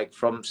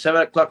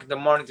 7 o'clock in the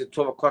morning to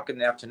 12 o'clock in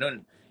the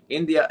afternoon,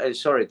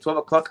 12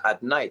 o'clock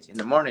at night in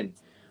the morning,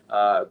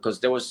 because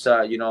there was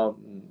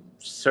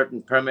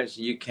certain permits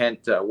you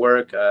can't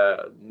work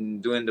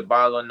doing the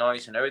bylaw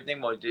noise and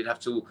everything. Well, you'd have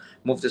to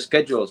move the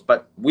schedules,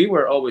 but we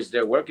were always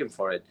there working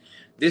for it.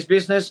 This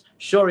business,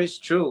 sure, is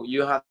true,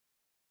 you have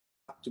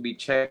to be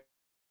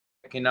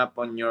checking up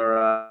on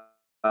your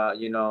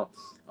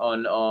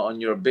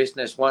on your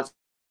business once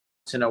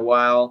in a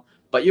while,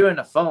 but you're in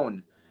a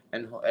phone,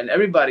 and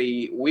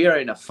everybody, we are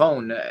in a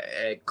phone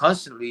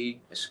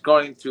constantly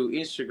scrolling through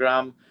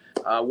Instagram,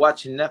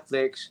 watching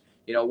Netflix,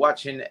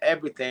 watching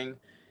everything.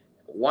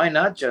 Why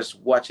not just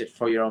watch it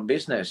for your own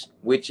business,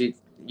 which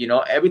you know,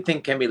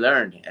 everything can be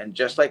learned. And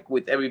just like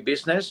with every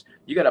business,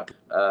 you gotta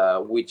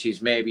which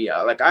is maybe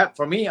like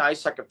for me, I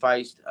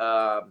sacrificed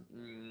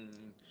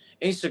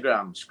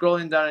Instagram,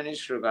 scrolling down on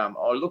Instagram,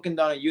 or looking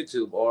down on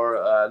YouTube,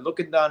 or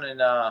looking down in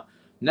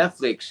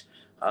Netflix.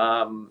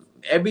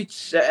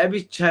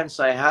 Every chance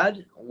I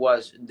had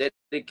was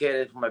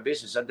dedicated for my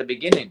business at the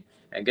beginning.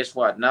 And guess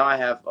what? Now I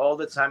have all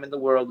the time in the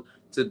world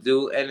to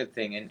do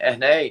anything.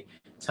 And hey,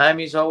 time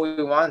is all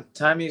we want.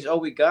 Time is all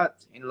we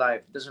got in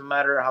life. It doesn't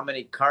matter how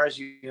many cars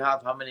you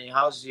have, how many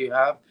houses you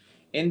have.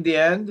 In the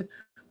end,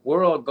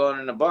 we're all going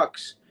in a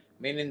box.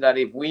 Meaning that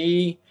if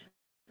we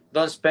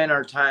don't spend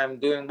our time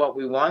doing what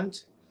we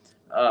want,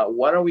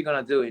 what are we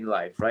gonna do in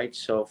life, right?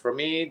 So for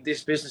me,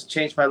 this business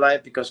changed my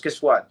life because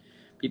guess what?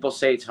 People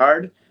say it's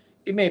hard.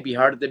 It may be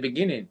hard at the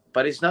beginning,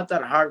 but it's not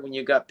that hard when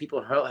you got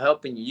people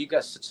helping you. You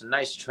got such a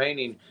nice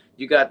training.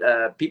 You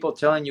got people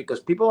telling you,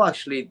 because people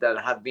actually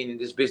that have been in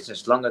this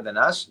business longer than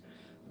us,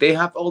 they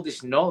have all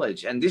this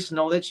knowledge, and this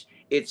knowledge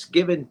it's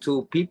given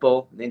to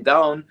people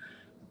down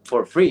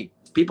for free.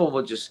 People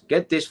will just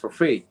get this for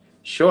free.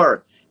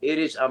 Sure, it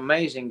is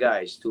amazing,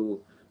 guys,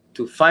 to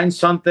find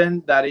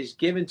something that is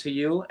given to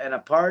you, and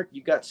apart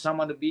you got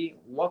someone to be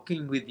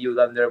walking with you,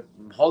 that they're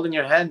holding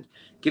your hand,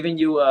 giving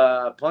you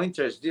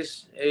pointers.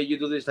 This you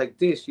do this like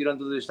this, you don't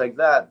do this like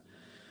that.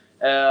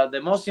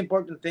 The most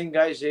important thing,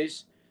 guys,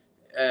 is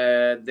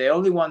the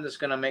only one that's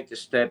gonna make the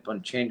step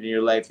on changing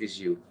your life is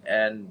you.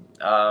 And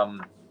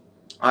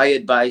I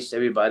advise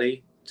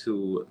everybody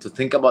to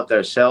think about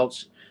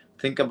themselves,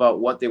 think about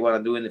what they want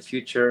to do in the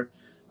future.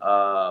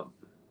 Uh,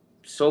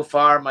 so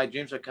far, my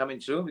dreams are coming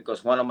true,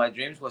 because one of my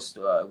dreams was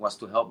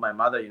to help my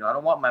mother. You know, I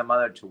don't want my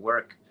mother to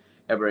work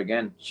ever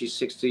again. She's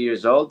 60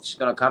 years old. She's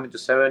gonna come into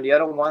 70. I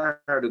don't want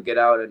her to get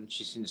out and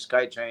she's in the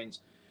sky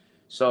trains.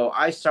 So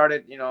I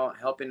started, you know,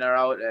 helping her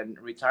out and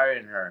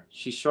retiring her.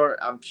 She's short.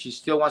 She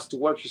still wants to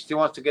work. She still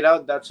wants to get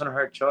out. That's on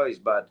her choice.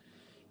 But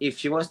if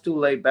she wants to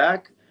lay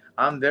back,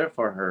 I'm there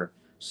for her.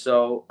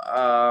 So,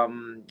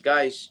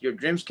 guys, your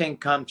dreams can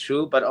come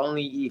true, but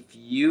only if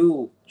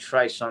you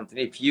try something.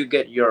 If you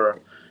get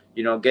your,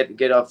 you know,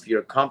 get off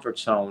your comfort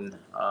zone.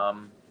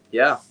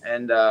 Yeah,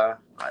 and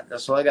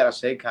that's all I gotta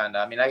say. Kinda.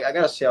 I mean, I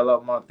gotta say a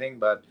lot more things,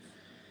 but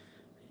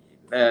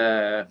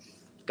uh,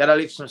 gotta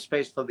leave some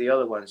space for the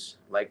other ones,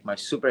 like my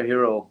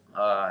superhero,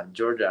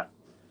 Georgia.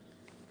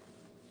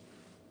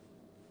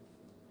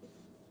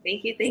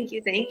 Thank you, thank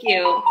you, thank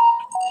you.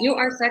 You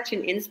are such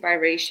an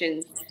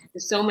inspiration to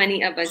so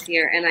many of us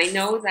here. And I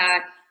know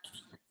that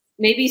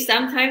maybe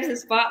sometimes the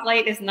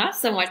spotlight is not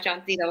so much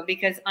on Tito,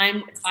 because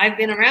I've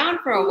been around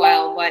for a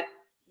while, but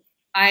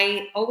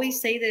I always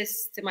say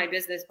this to my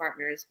business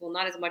partners. Well,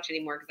 not as much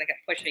anymore because I kept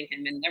pushing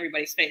him in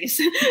everybody's face.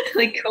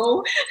 Like,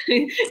 go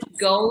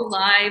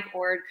live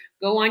or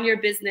go on your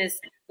business.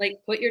 Like,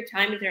 put your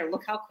time in there.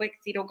 Look how quick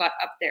Tito got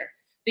up there,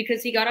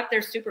 because he got up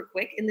there super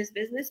quick in this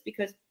business,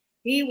 because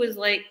he was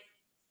like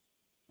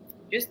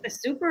just a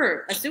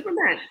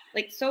Superman,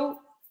 like so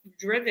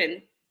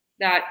driven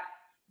that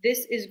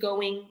this is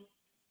going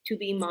to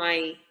be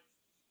my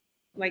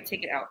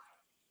ticket out,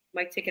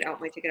 my ticket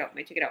out, my ticket out,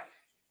 my ticket out.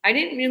 I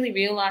didn't really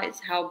realize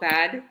how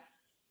bad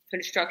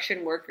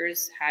construction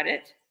workers had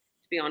it, to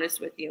be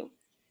honest with you.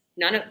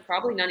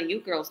 Probably none of you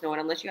girls know it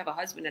unless you have a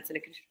husband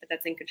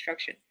that's in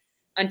construction.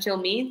 Until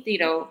me and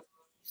Tito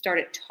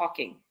started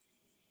talking.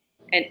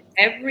 And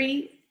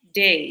every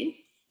day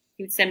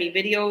he would send me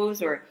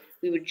videos, or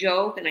we would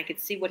joke, and I could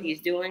see what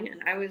he's doing.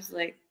 And I was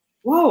like,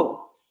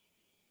 whoa,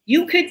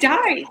 you could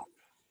die.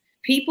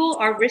 People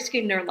are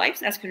risking their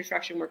lives as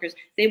construction workers.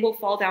 They will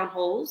fall down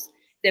holes.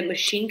 The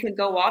machine could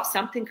go off.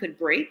 Something could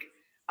break.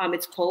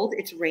 It's cold.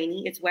 It's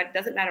rainy. It's wet. It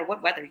doesn't matter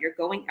what weather. You're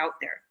going out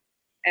there.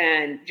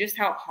 And just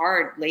how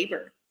hard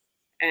labor.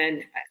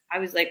 And I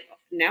was like,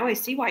 now I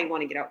see why you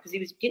want to get out, because he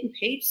was getting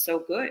paid so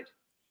good.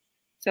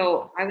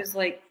 So I was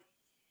like,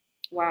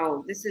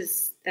 wow, this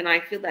is, and I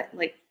feel that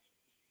like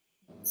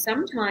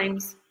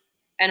sometimes,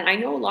 and I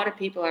know a lot of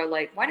people are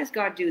like, why does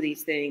God do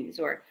these things?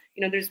 Or,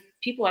 you know, there's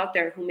people out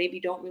there who maybe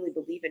don't really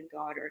believe in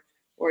God,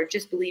 or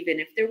just believe in,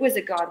 if there was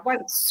a God, why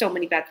would so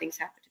many bad things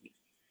happen to me?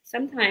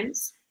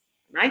 Sometimes,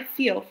 and I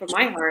feel from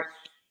my heart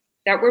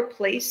that we're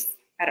placed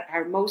at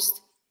our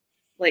most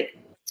like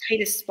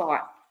tightest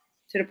spot,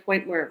 to the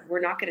point where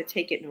we're not going to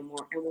take it no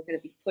more, and we're going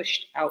to be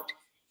pushed out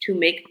to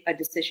make a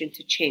decision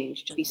to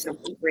change, to be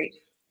something great.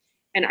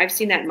 And I've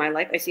seen that in my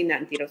life. I've seen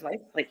that in Tito's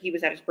life. Like, he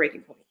was at his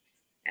breaking point.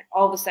 And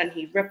all of a sudden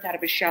he ripped out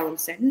of his shell and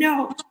said,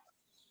 no,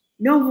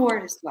 no more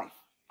in his life.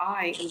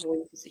 I am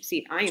going to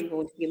succeed. I am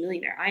going to be a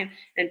millionaire.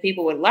 And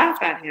people would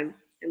laugh at him,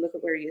 and look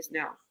at where he is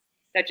now.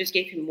 That just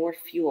gave him more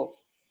fuel.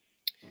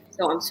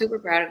 So I'm super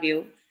proud of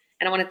you.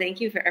 And I want to thank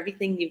you for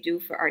everything you do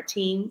for our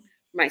team,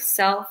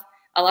 myself.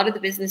 A lot of the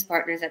business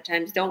partners at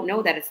times don't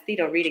know that it's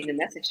Tito reading the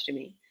message to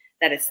me,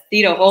 that it's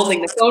Tito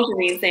holding the phone to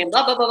me and saying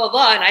blah, blah, blah, blah,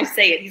 blah. And I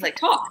say it. He's like,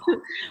 talk.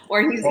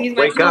 Or he's my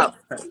wake up.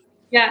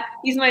 Yeah,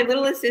 he's my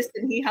little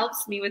assistant. He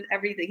helps me with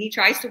everything. He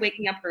tries to wake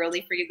me up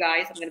early for you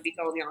guys. I'm going to be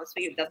totally honest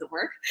with you. It doesn't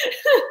work.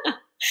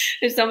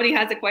 If somebody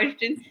has a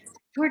question,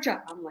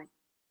 Georgia, I'm like,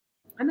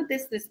 I'm a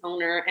business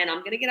owner and I'm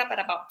going to get up at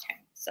about 10.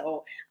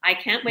 So I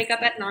can't wake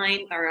up at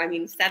 9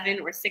 or 7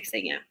 or 6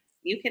 a.m.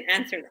 You can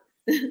answer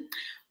them.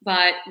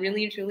 But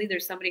really and truly,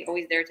 there's somebody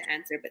always there to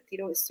answer. But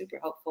Tito is super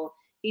helpful.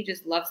 He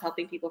just loves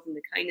helping people from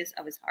the kindness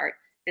of his heart.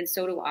 And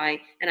so do I.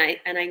 And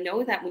I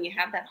know that when you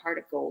have that heart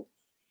of gold,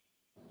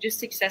 just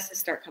successes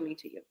start coming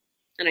to you.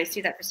 And I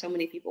see that for so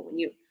many people.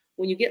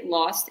 When you get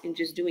lost in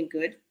just doing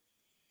good,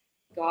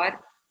 God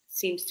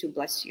seems to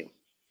bless you.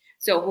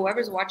 So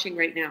whoever's watching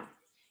right now,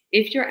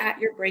 if you're at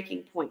your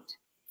breaking point,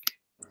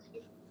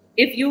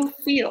 if you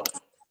feel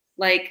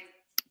like,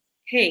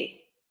 hey,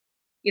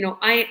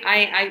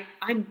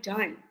 I'm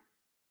done.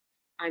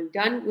 I'm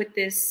done with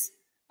this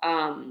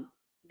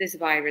this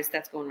virus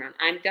that's going around.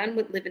 I'm done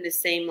with living the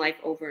same life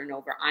over and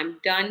over. I'm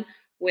done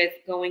with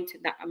going to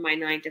my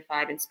 9 to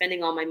 5 and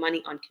spending all my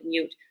money on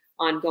commute,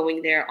 on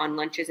going there, on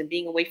lunches, and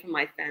being away from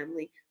my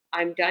family.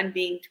 I'm done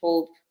being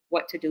told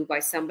what to do by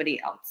somebody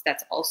else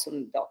that's also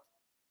an adult.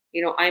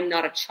 I'm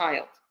not a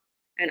child,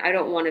 and I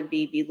don't want to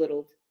be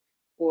belittled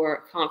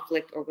or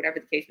conflict or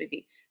whatever the case may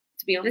be.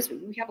 To be honest,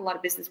 we have a lot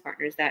of business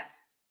partners that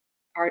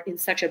are in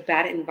such a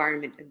bad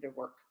environment in their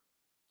work.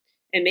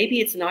 And maybe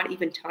it's not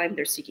even time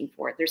they're seeking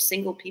for it. There's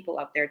single people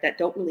out there that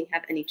don't really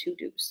have any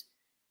to-dos.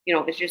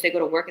 It's just they go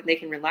to work and they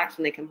can relax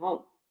when they come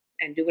home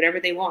and do whatever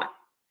they want.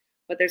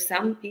 But there's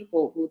some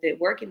people who the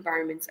work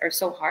environments are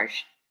so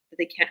harsh that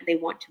they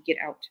want to get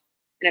out.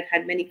 And I've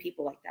had many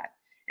people like that.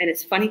 And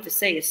it's funny to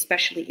say,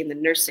 especially in the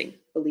nursing,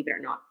 believe it or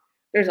not,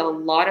 there's a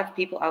lot of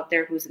people out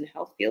there who's in the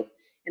health field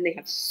and they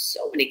have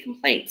so many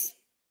complaints.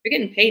 They're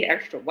getting paid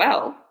extra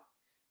well,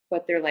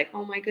 but they're like,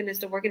 oh my goodness,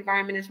 the work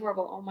environment is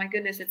horrible. Oh my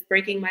goodness, it's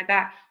breaking my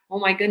back. Oh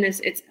my goodness,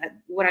 it's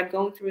what I'm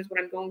going through is what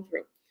I'm going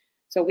through.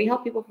 So we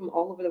help people from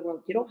all over the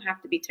world. You don't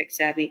have to be tech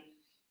savvy.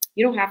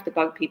 You don't have to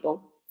bug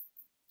people.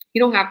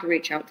 You don't have to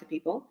reach out to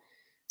people.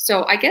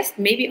 So I guess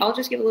maybe I'll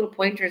just give a little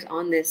pointers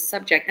on this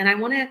subject. And I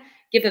want to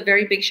give a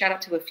very big shout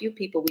out to a few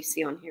people we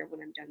see on here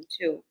when I'm done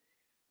too.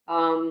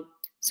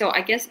 So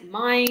I guess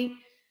my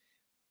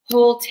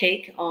whole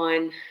take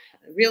on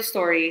real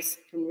stories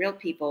from real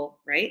people,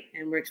 right?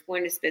 And we're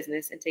exploring this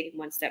business and taking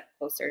one step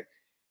closer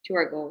to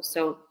our goals.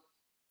 So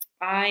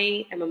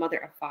I am a mother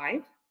of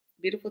 5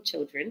 beautiful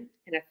children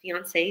and a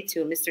fiance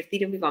to Mr.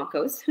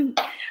 𝙍𝙬𝙖𝙡.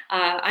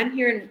 I'm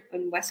here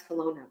in West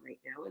Kelowna right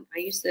now, and I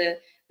used to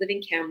live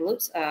in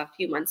Kamloops a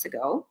few months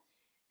ago,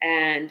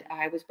 and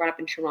I was brought up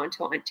in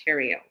Toronto,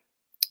 Ontario,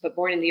 but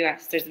born in the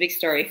US. There's a big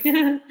story.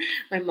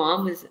 My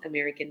mom was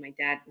American, my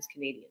dad was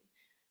Canadian.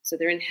 So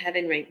they're in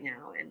heaven right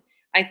now. And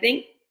I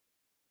think,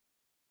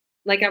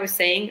 like I was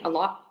saying, a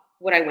lot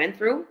what I went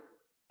through,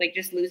 like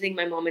just losing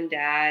my mom and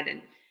dad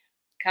and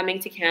coming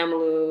to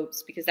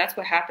Kamloops, because that's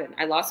what happened.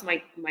 I lost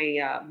my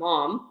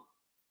mom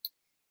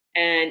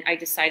and I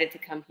decided to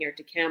come here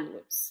to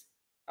Kamloops,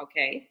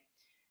 okay?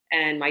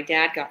 And my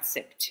dad got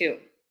sick too.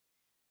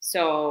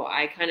 So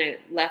I kind of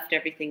left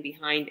everything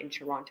behind in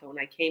Toronto and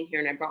I came here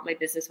and I brought my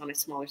business on a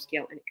smaller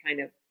scale and it kind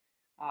of,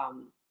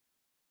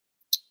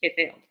 it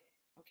failed.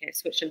 Okay, I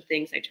switched some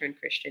things, I turned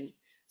Christian.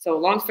 So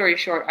long story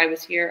short, I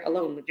was here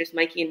alone with just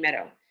Mikey and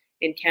Meadow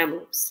in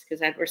Kamloops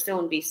because we're still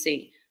in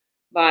BC.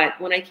 But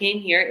when I came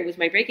here, it was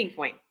my breaking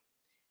point.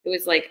 It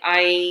was like,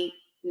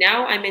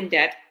 now I'm in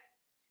debt.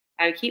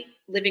 I keep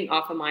living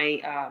off of my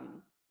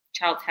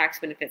child tax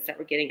benefits that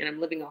we're getting, and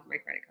I'm living off my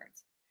credit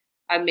cards.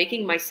 I'm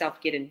making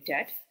myself get in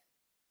debt.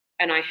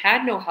 And I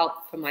had no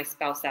help from my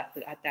spouse at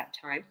that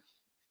time,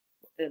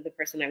 the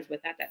person I was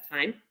with at that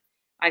time.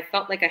 I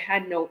felt like I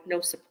had no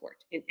support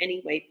in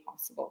any way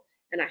possible.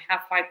 And I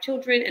have 5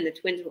 children, and the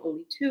twins were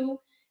only 2.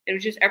 It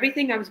was just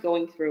everything I was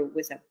going through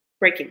was a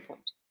breaking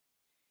point.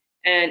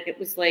 And it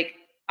was like,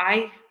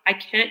 I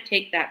can't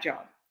take that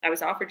job. I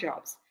was offered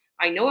jobs.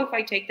 I know if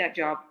I take that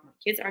job, my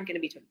kids aren't going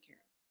to be taken care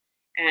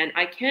of. And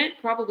I can't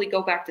probably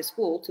go back to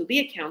school to be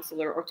a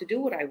counselor or to do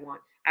what I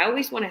want. I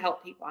always want to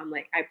help people. I'm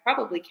like, I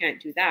probably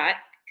can't do that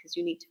because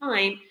you need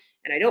time,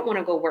 and I don't want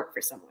to go work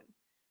for someone.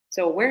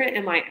 So where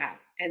am I at?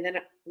 And then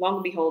long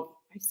and behold,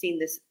 I've seen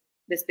this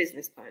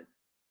business plan.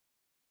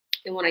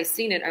 And when I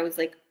seen it, I was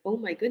like, oh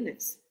my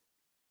goodness,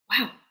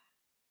 wow.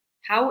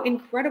 How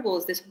incredible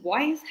is this?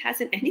 Why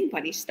hasn't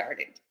anybody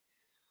started?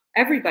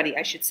 Everybody,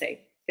 I should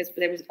say, because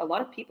there was a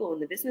lot of people in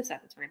the business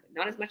at the time, but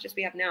not as much as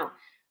we have now.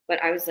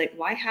 But I was like,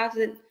 why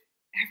hasn't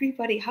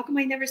everybody, how come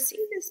I never seen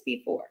this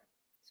before?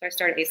 So I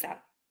started ASAP.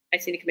 I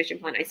seen a commission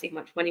plan. I see how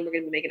much money we're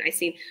going to be making. I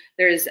seen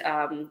there's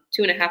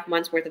 2.5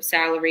 months worth of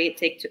salary. It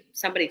take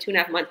somebody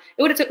 2.5 months.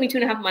 It would have took me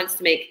 2.5 months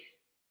to make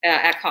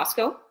at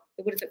Costco.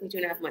 It would have took me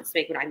 2.5 months to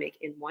make what I make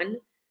in one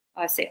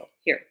sale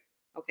here.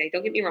 Okay,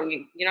 don't get me wrong.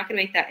 You're not going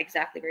to make that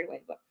exactly right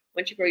away, but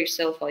once you grow your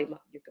sales volume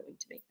up, you're going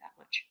to make that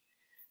much.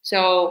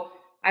 So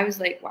I was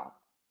like, wow.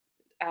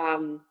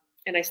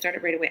 And I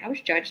started right away. I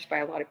was judged by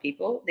a lot of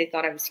people. They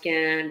thought I was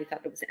scammed. They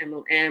thought it was an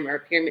MLM or a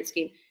pyramid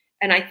scheme.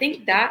 And I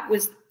think that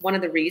was one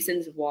of the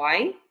reasons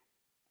why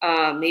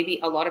maybe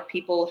a lot of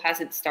people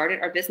hasn't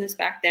started our business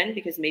back then,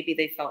 because maybe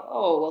they felt,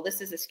 oh, well,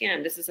 this is a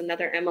scam. This is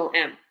another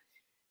MLM.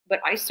 But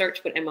I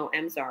searched what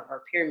MLMs are,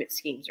 or pyramid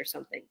schemes or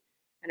something.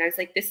 And I was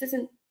like, this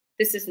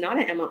this is not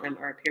an MLM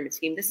or a pyramid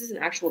scheme. This is an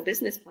actual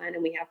business plan,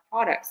 and we have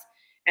products.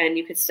 And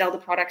you could sell the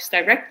products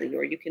directly,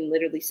 or you can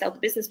literally sell the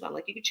business plan.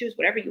 Like, you could choose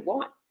whatever you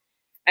want.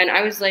 And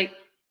I was like,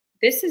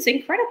 this is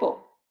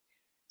incredible.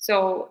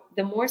 So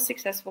the more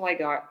successful I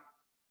got,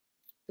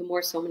 the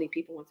more so many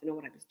people want to know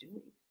what I was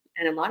doing.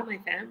 And a lot of my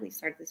family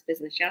started this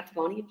business. Shout out to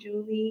Bonnie and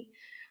Julie.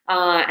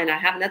 And I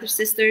have another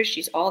sister.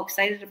 She's all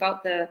excited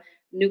about the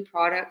new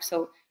product.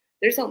 So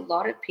there's a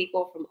lot of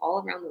people from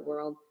all around the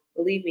world,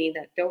 believe me,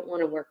 that don't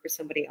want to work for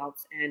somebody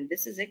else. And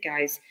this is it,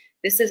 guys.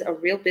 This is a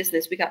real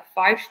business. We got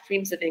 5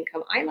 streams of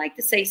income. I like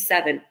to say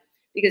 7,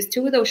 because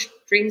 2 of those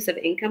streams of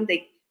income,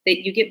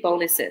 you get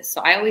bonuses.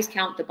 So I always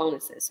count the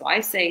bonuses. So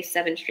I say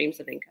 7 streams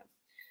of income.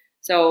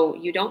 So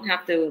you don't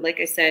have to, like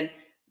I said,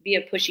 be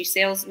a pushy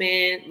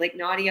salesman. Like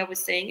Nadia was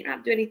saying, you don't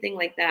have to do anything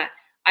like that.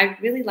 I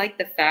really like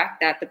the fact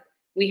that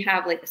we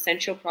have like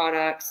essential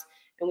products,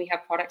 and we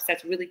have products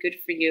that's really good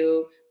for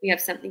you. We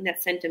have something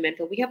that's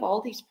sentimental. We have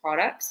all these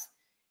products,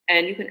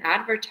 and you can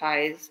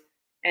advertise,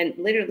 and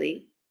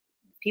literally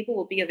people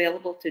will be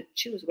available to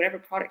choose whatever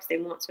products they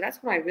want. So that's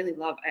what I really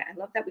love. I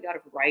love that we got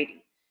a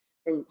variety,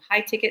 from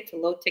high ticket to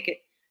low ticket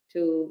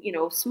to, you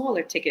know,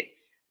 smaller ticket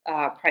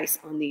price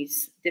on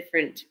these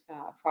different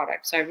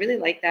products. So I really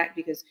like that,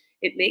 because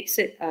it makes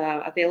it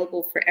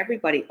available for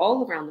everybody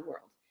all around the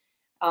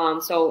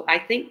world. So I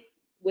think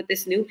with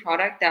this new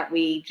product that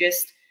we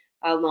just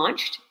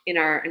launched in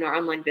our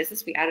online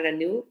business, we added a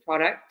new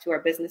product to our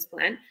business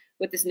plan.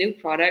 With this new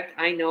product,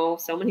 I know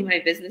so many of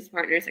my business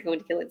partners are going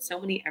to kill it.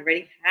 So many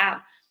already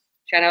have.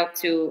 Shout out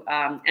to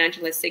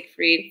Angela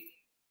Siegfried.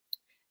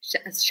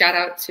 Shout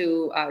out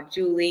to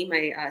Julie,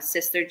 my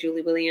sister,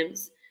 Julie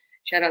Williams.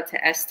 Shout out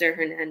to Esther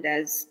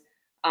Hernandez.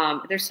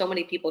 There's so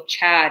many people.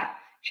 Chad.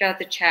 Shout out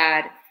to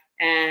Chad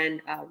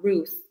and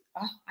Ruth.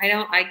 Oh, I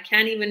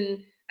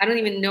don't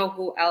even know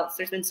who else.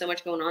 There's been so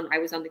much going on. I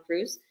was on the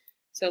cruise.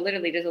 So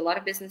literally, there's a lot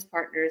of business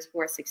partners who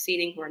are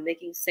succeeding, who are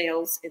making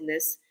sales in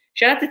this.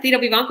 Shout out to Tito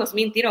Vivancos.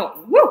 Me and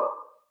Tito. Woo!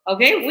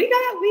 Okay, we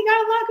got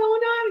a lot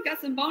going on. We got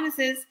some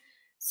bonuses.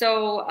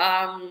 So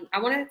I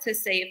wanted to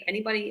say, if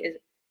anybody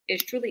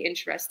is truly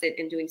interested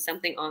in doing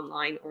something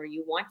online, or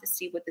you want to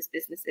see what this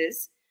business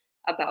is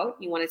about,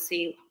 you want to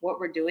see what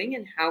we're doing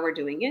and how we're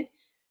doing it,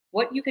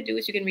 what you could do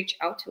is you can reach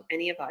out to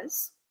any of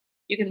us.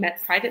 You can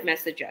private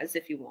message us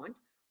if you want,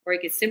 or you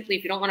could simply,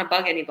 if you don't want to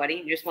bug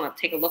anybody, you just want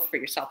to take a look for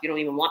yourself. You don't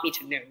even want me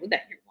to know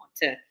that you want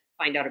to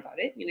find out about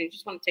it. You know, you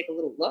just want to take a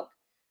little look.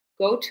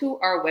 Go to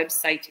our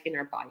website in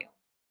our bio,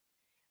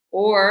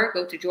 or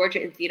go to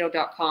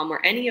georgiaandtito.com,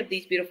 or any of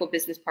these beautiful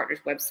business partners'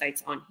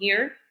 websites on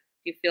here.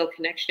 If you feel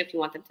connection, if you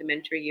want them to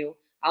mentor you,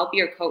 I'll be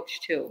your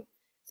coach too.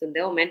 So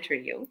they'll mentor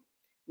you.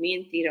 Me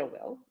and Tito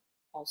will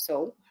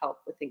also help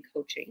within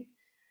coaching.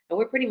 And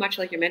we're pretty much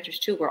like your mentors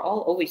too. We're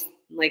all always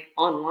like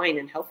online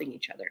and helping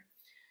each other.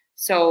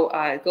 So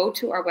go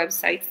to our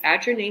websites,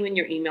 add your name and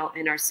your email,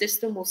 and our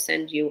system will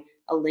send you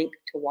a link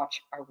to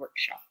watch our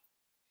workshop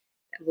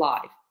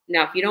live.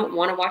 Now, if you don't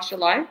want to watch the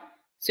live, as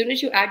soon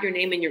as you add your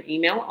name and your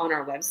email on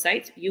our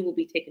website, you will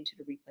be taken to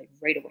the replay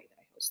right away that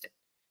I host it.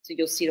 So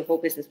you'll see the whole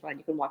business plan.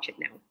 You can watch it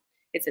now.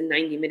 It's a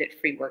 90-minute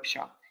free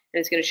workshop. And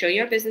it's going to show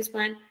you our business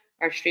plan,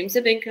 our streams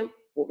of income,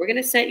 what we're going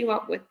to set you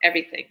up with,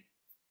 everything.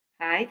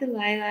 Hi,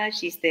 Delilah.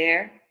 She's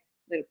there.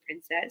 Little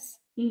princess.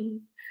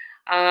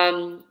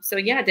 So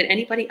yeah, did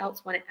anybody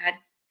else want to add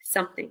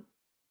something?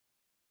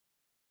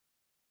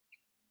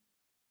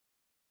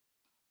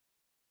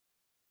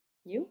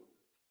 You?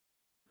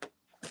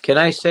 Can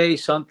I say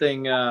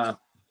something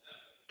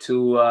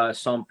to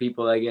some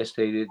people? I guess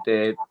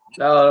a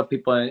lot of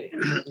people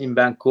in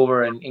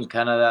Vancouver and in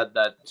Canada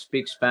that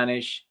speak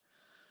Spanish,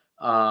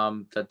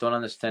 that don't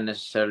understand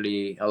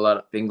necessarily a lot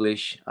of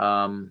English.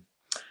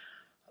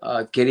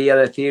 Quería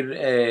decir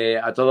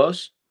a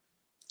todos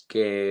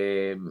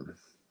que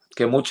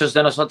muchos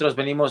de nosotros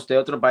venimos de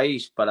otro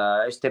país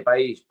para este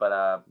país,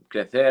 para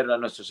crecer a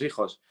nuestros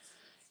hijos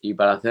y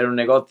para hacer un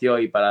negocio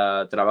y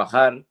para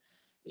trabajar.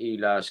 Y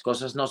las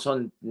cosas no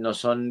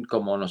son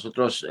como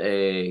nosotros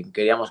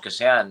queríamos que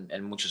sean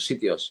en muchos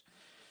sitios.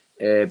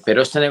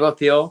 Pero este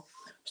negocio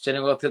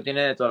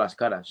tiene de todas las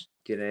caras.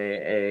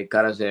 Tiene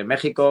caras de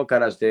México,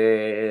 caras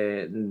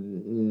de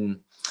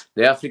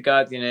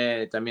África,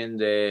 tiene también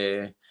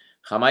de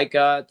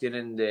Jamaica,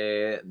 tienen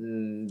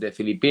de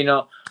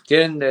Filipino,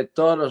 tienen de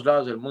todos los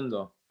lados del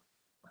mundo.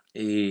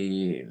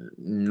 Y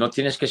no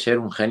tienes que ser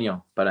un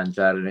genio para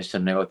entrar en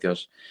estos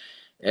negocios.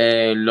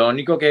 Lo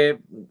único que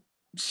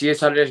sí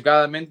es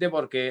arriesgadamente,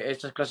 porque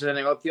estas clases de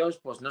negocios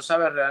pues no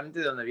sabes realmente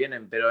de dónde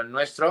vienen, pero el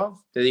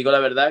nuestro, te digo la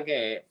verdad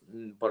que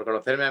por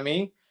conocerme a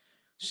mí,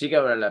 sí que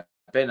vale la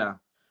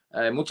pena.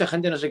 Mucha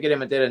gente no se quiere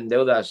meter en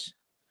deudas,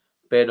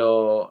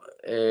 pero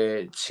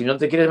si no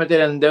te quieres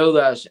meter en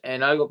deudas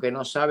en algo que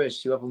no sabes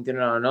si va a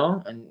funcionar o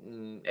no,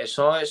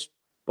 eso es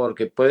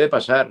porque puede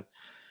pasar.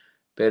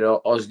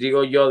 Pero os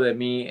digo yo de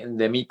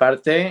mi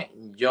parte,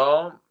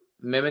 yo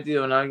me he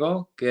metido en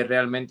algo que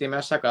realmente me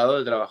ha sacado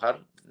de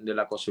trabajar de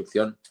la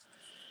construcción.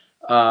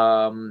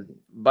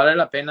 Vale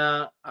la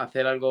pena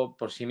hacer algo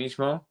por sí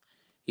mismo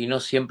y no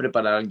siempre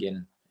para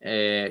alguien.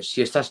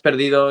 Si estás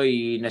perdido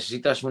y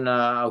necesitas un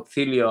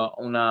auxilio,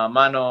 una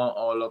mano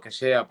o lo que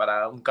sea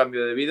para un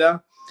cambio de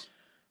vida,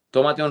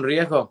 tómate un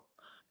riesgo.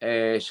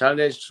 Sal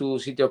de su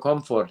sitio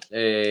confort.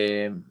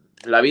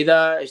 La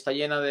vida está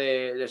llena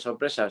de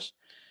sorpresas.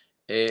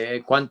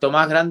 Cuanto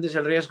más grande es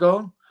el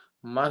riesgo,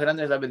 más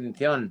grande es la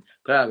bendición.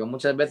 Claro, que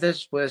muchas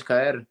veces puedes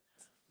caer,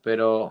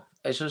 pero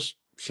eso es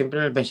siempre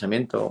en el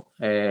pensamiento.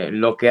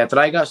 Lo que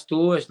atraigas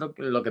tú es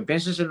lo que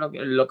pienses es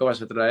lo que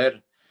vas a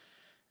traer.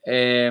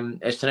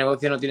 Este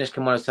negocio no tienes que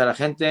molestar a la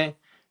gente,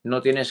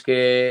 no tienes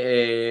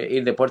que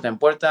ir de puerta en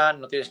puerta,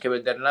 no tienes que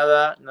vender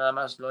nada, nada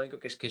más. Lo único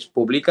que es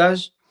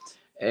publicas,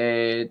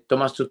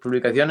 tomas tus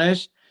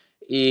publicaciones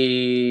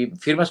y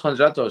firmas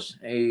contratos.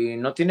 Y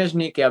no tienes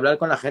ni que hablar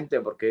con la gente,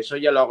 porque eso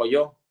ya lo hago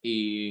yo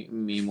y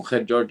mi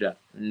mujer Georgia.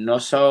 No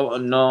es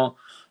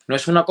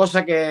una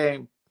cosa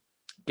que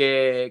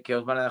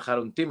os van a dejar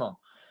un timo.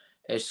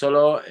 Es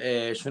solo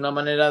es una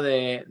manera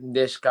de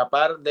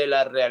escapar de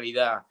la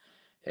realidad.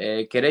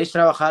 ¿Queréis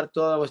trabajar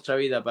toda vuestra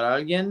vida para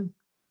alguien?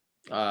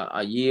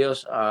 Allí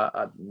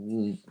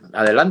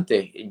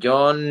adelante.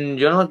 Yo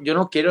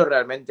no quiero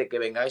realmente que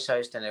vengáis a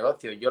este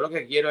negocio. Yo lo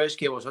que quiero es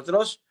que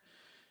vosotros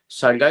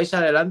salgáis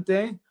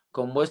adelante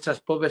con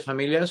vuestras propias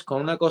familias,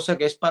 con una cosa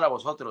que es para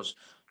vosotros,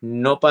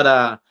 no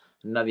para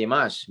nadie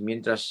más.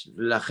 Mientras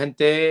la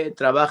gente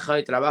trabaja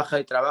y trabaja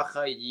y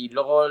trabaja y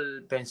luego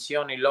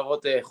pensión y luego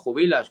te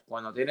jubilas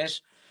cuando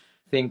tienes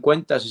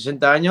 50,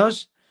 60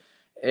 años,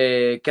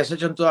 ¿qué has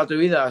hecho en toda tu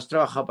vida? Has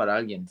trabajado para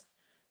alguien.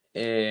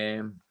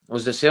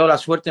 Os deseo la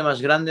suerte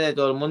más grande de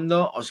todo el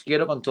mundo. Os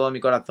quiero con todo mi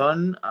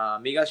corazón,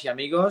 amigas y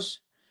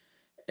amigos.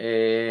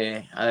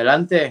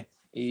 Adelante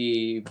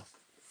y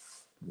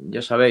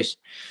ya sabéis.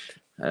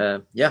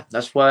 Yeah,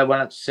 that's what I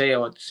wanted to say. I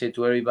want to say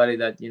to everybody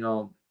that,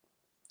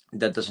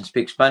 that doesn't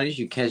speak Spanish,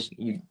 you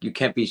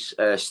can't be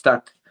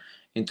stuck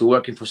into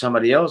working for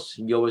somebody else.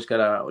 You always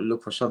gotta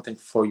look for something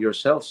for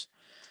yourselves.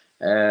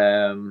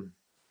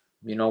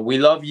 We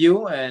love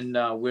you, and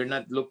we're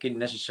not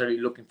necessarily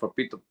looking for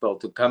people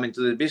to come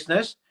into the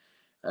business.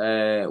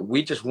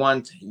 We just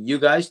want you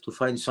guys to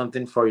find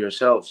something for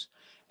yourselves.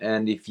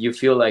 And if you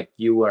feel like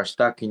you are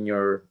stuck in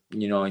your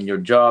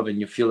job, and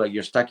you feel like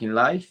you're stuck in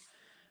life,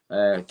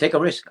 take a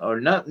risk,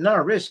 or not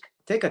a risk.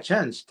 Take a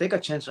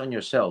chance on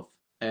yourself,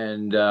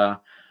 and the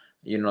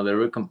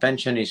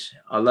recompense is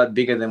a lot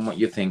bigger than what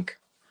you think.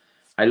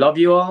 I love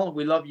you all.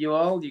 We love you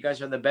all. You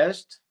guys are the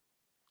best.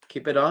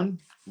 Keep it on,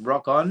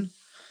 rock on,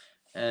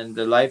 and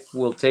the life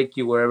will take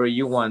you wherever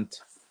you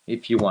want,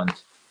 if you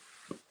want.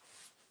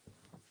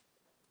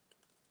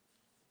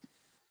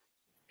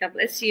 God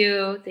bless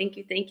you. Thank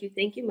you, thank you,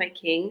 thank you, my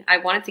king. I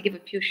wanted to give a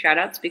few shout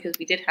outs because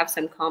we did have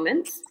some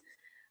comments.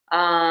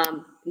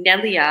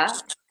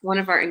 Nelia, one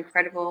of our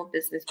incredible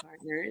business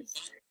partners.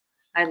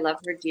 I love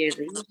her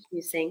dearly.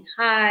 She's saying,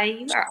 hi,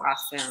 you are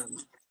awesome.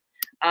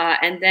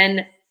 And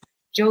then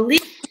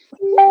Jolie,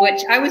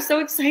 which I was so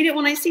excited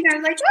when I seen her. I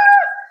was like,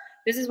 ah!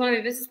 This is one of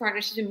my business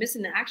partners. She's been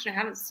missing the action. I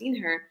haven't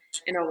seen her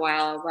in a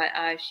while, but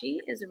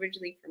she is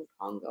originally from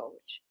Congo,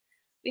 which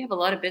we have a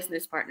lot of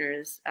business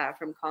partners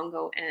from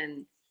Congo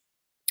and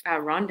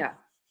Rwanda.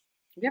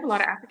 We have a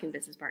lot of African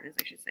business partners,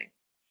 I should say.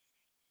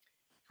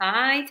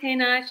 Hi,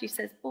 Tena. She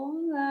says,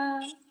 hola.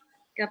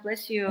 God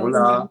bless you.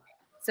 Hola.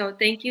 So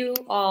thank you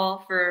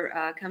all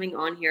for coming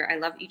on here. I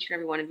love each and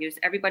every one of you.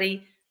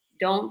 Everybody,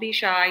 don't be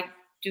shy.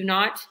 Do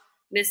not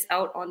miss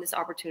out on this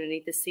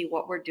opportunity to see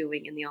what we're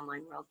doing in the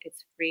online world.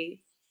 It's a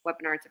free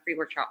webinar. It's a free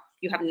workshop.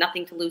 You have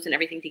nothing to lose and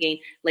everything to gain.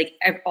 Like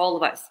all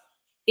of us.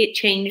 It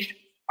changed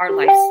our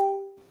lives.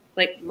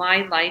 Like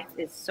my life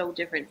is so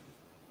different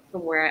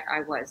from where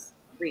I was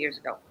 3 years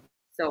ago.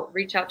 So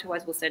reach out to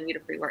us. We'll send you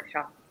the free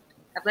workshop.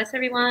 God bless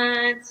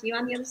everyone. See you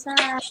on the other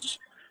side.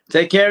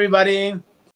 Take care, everybody.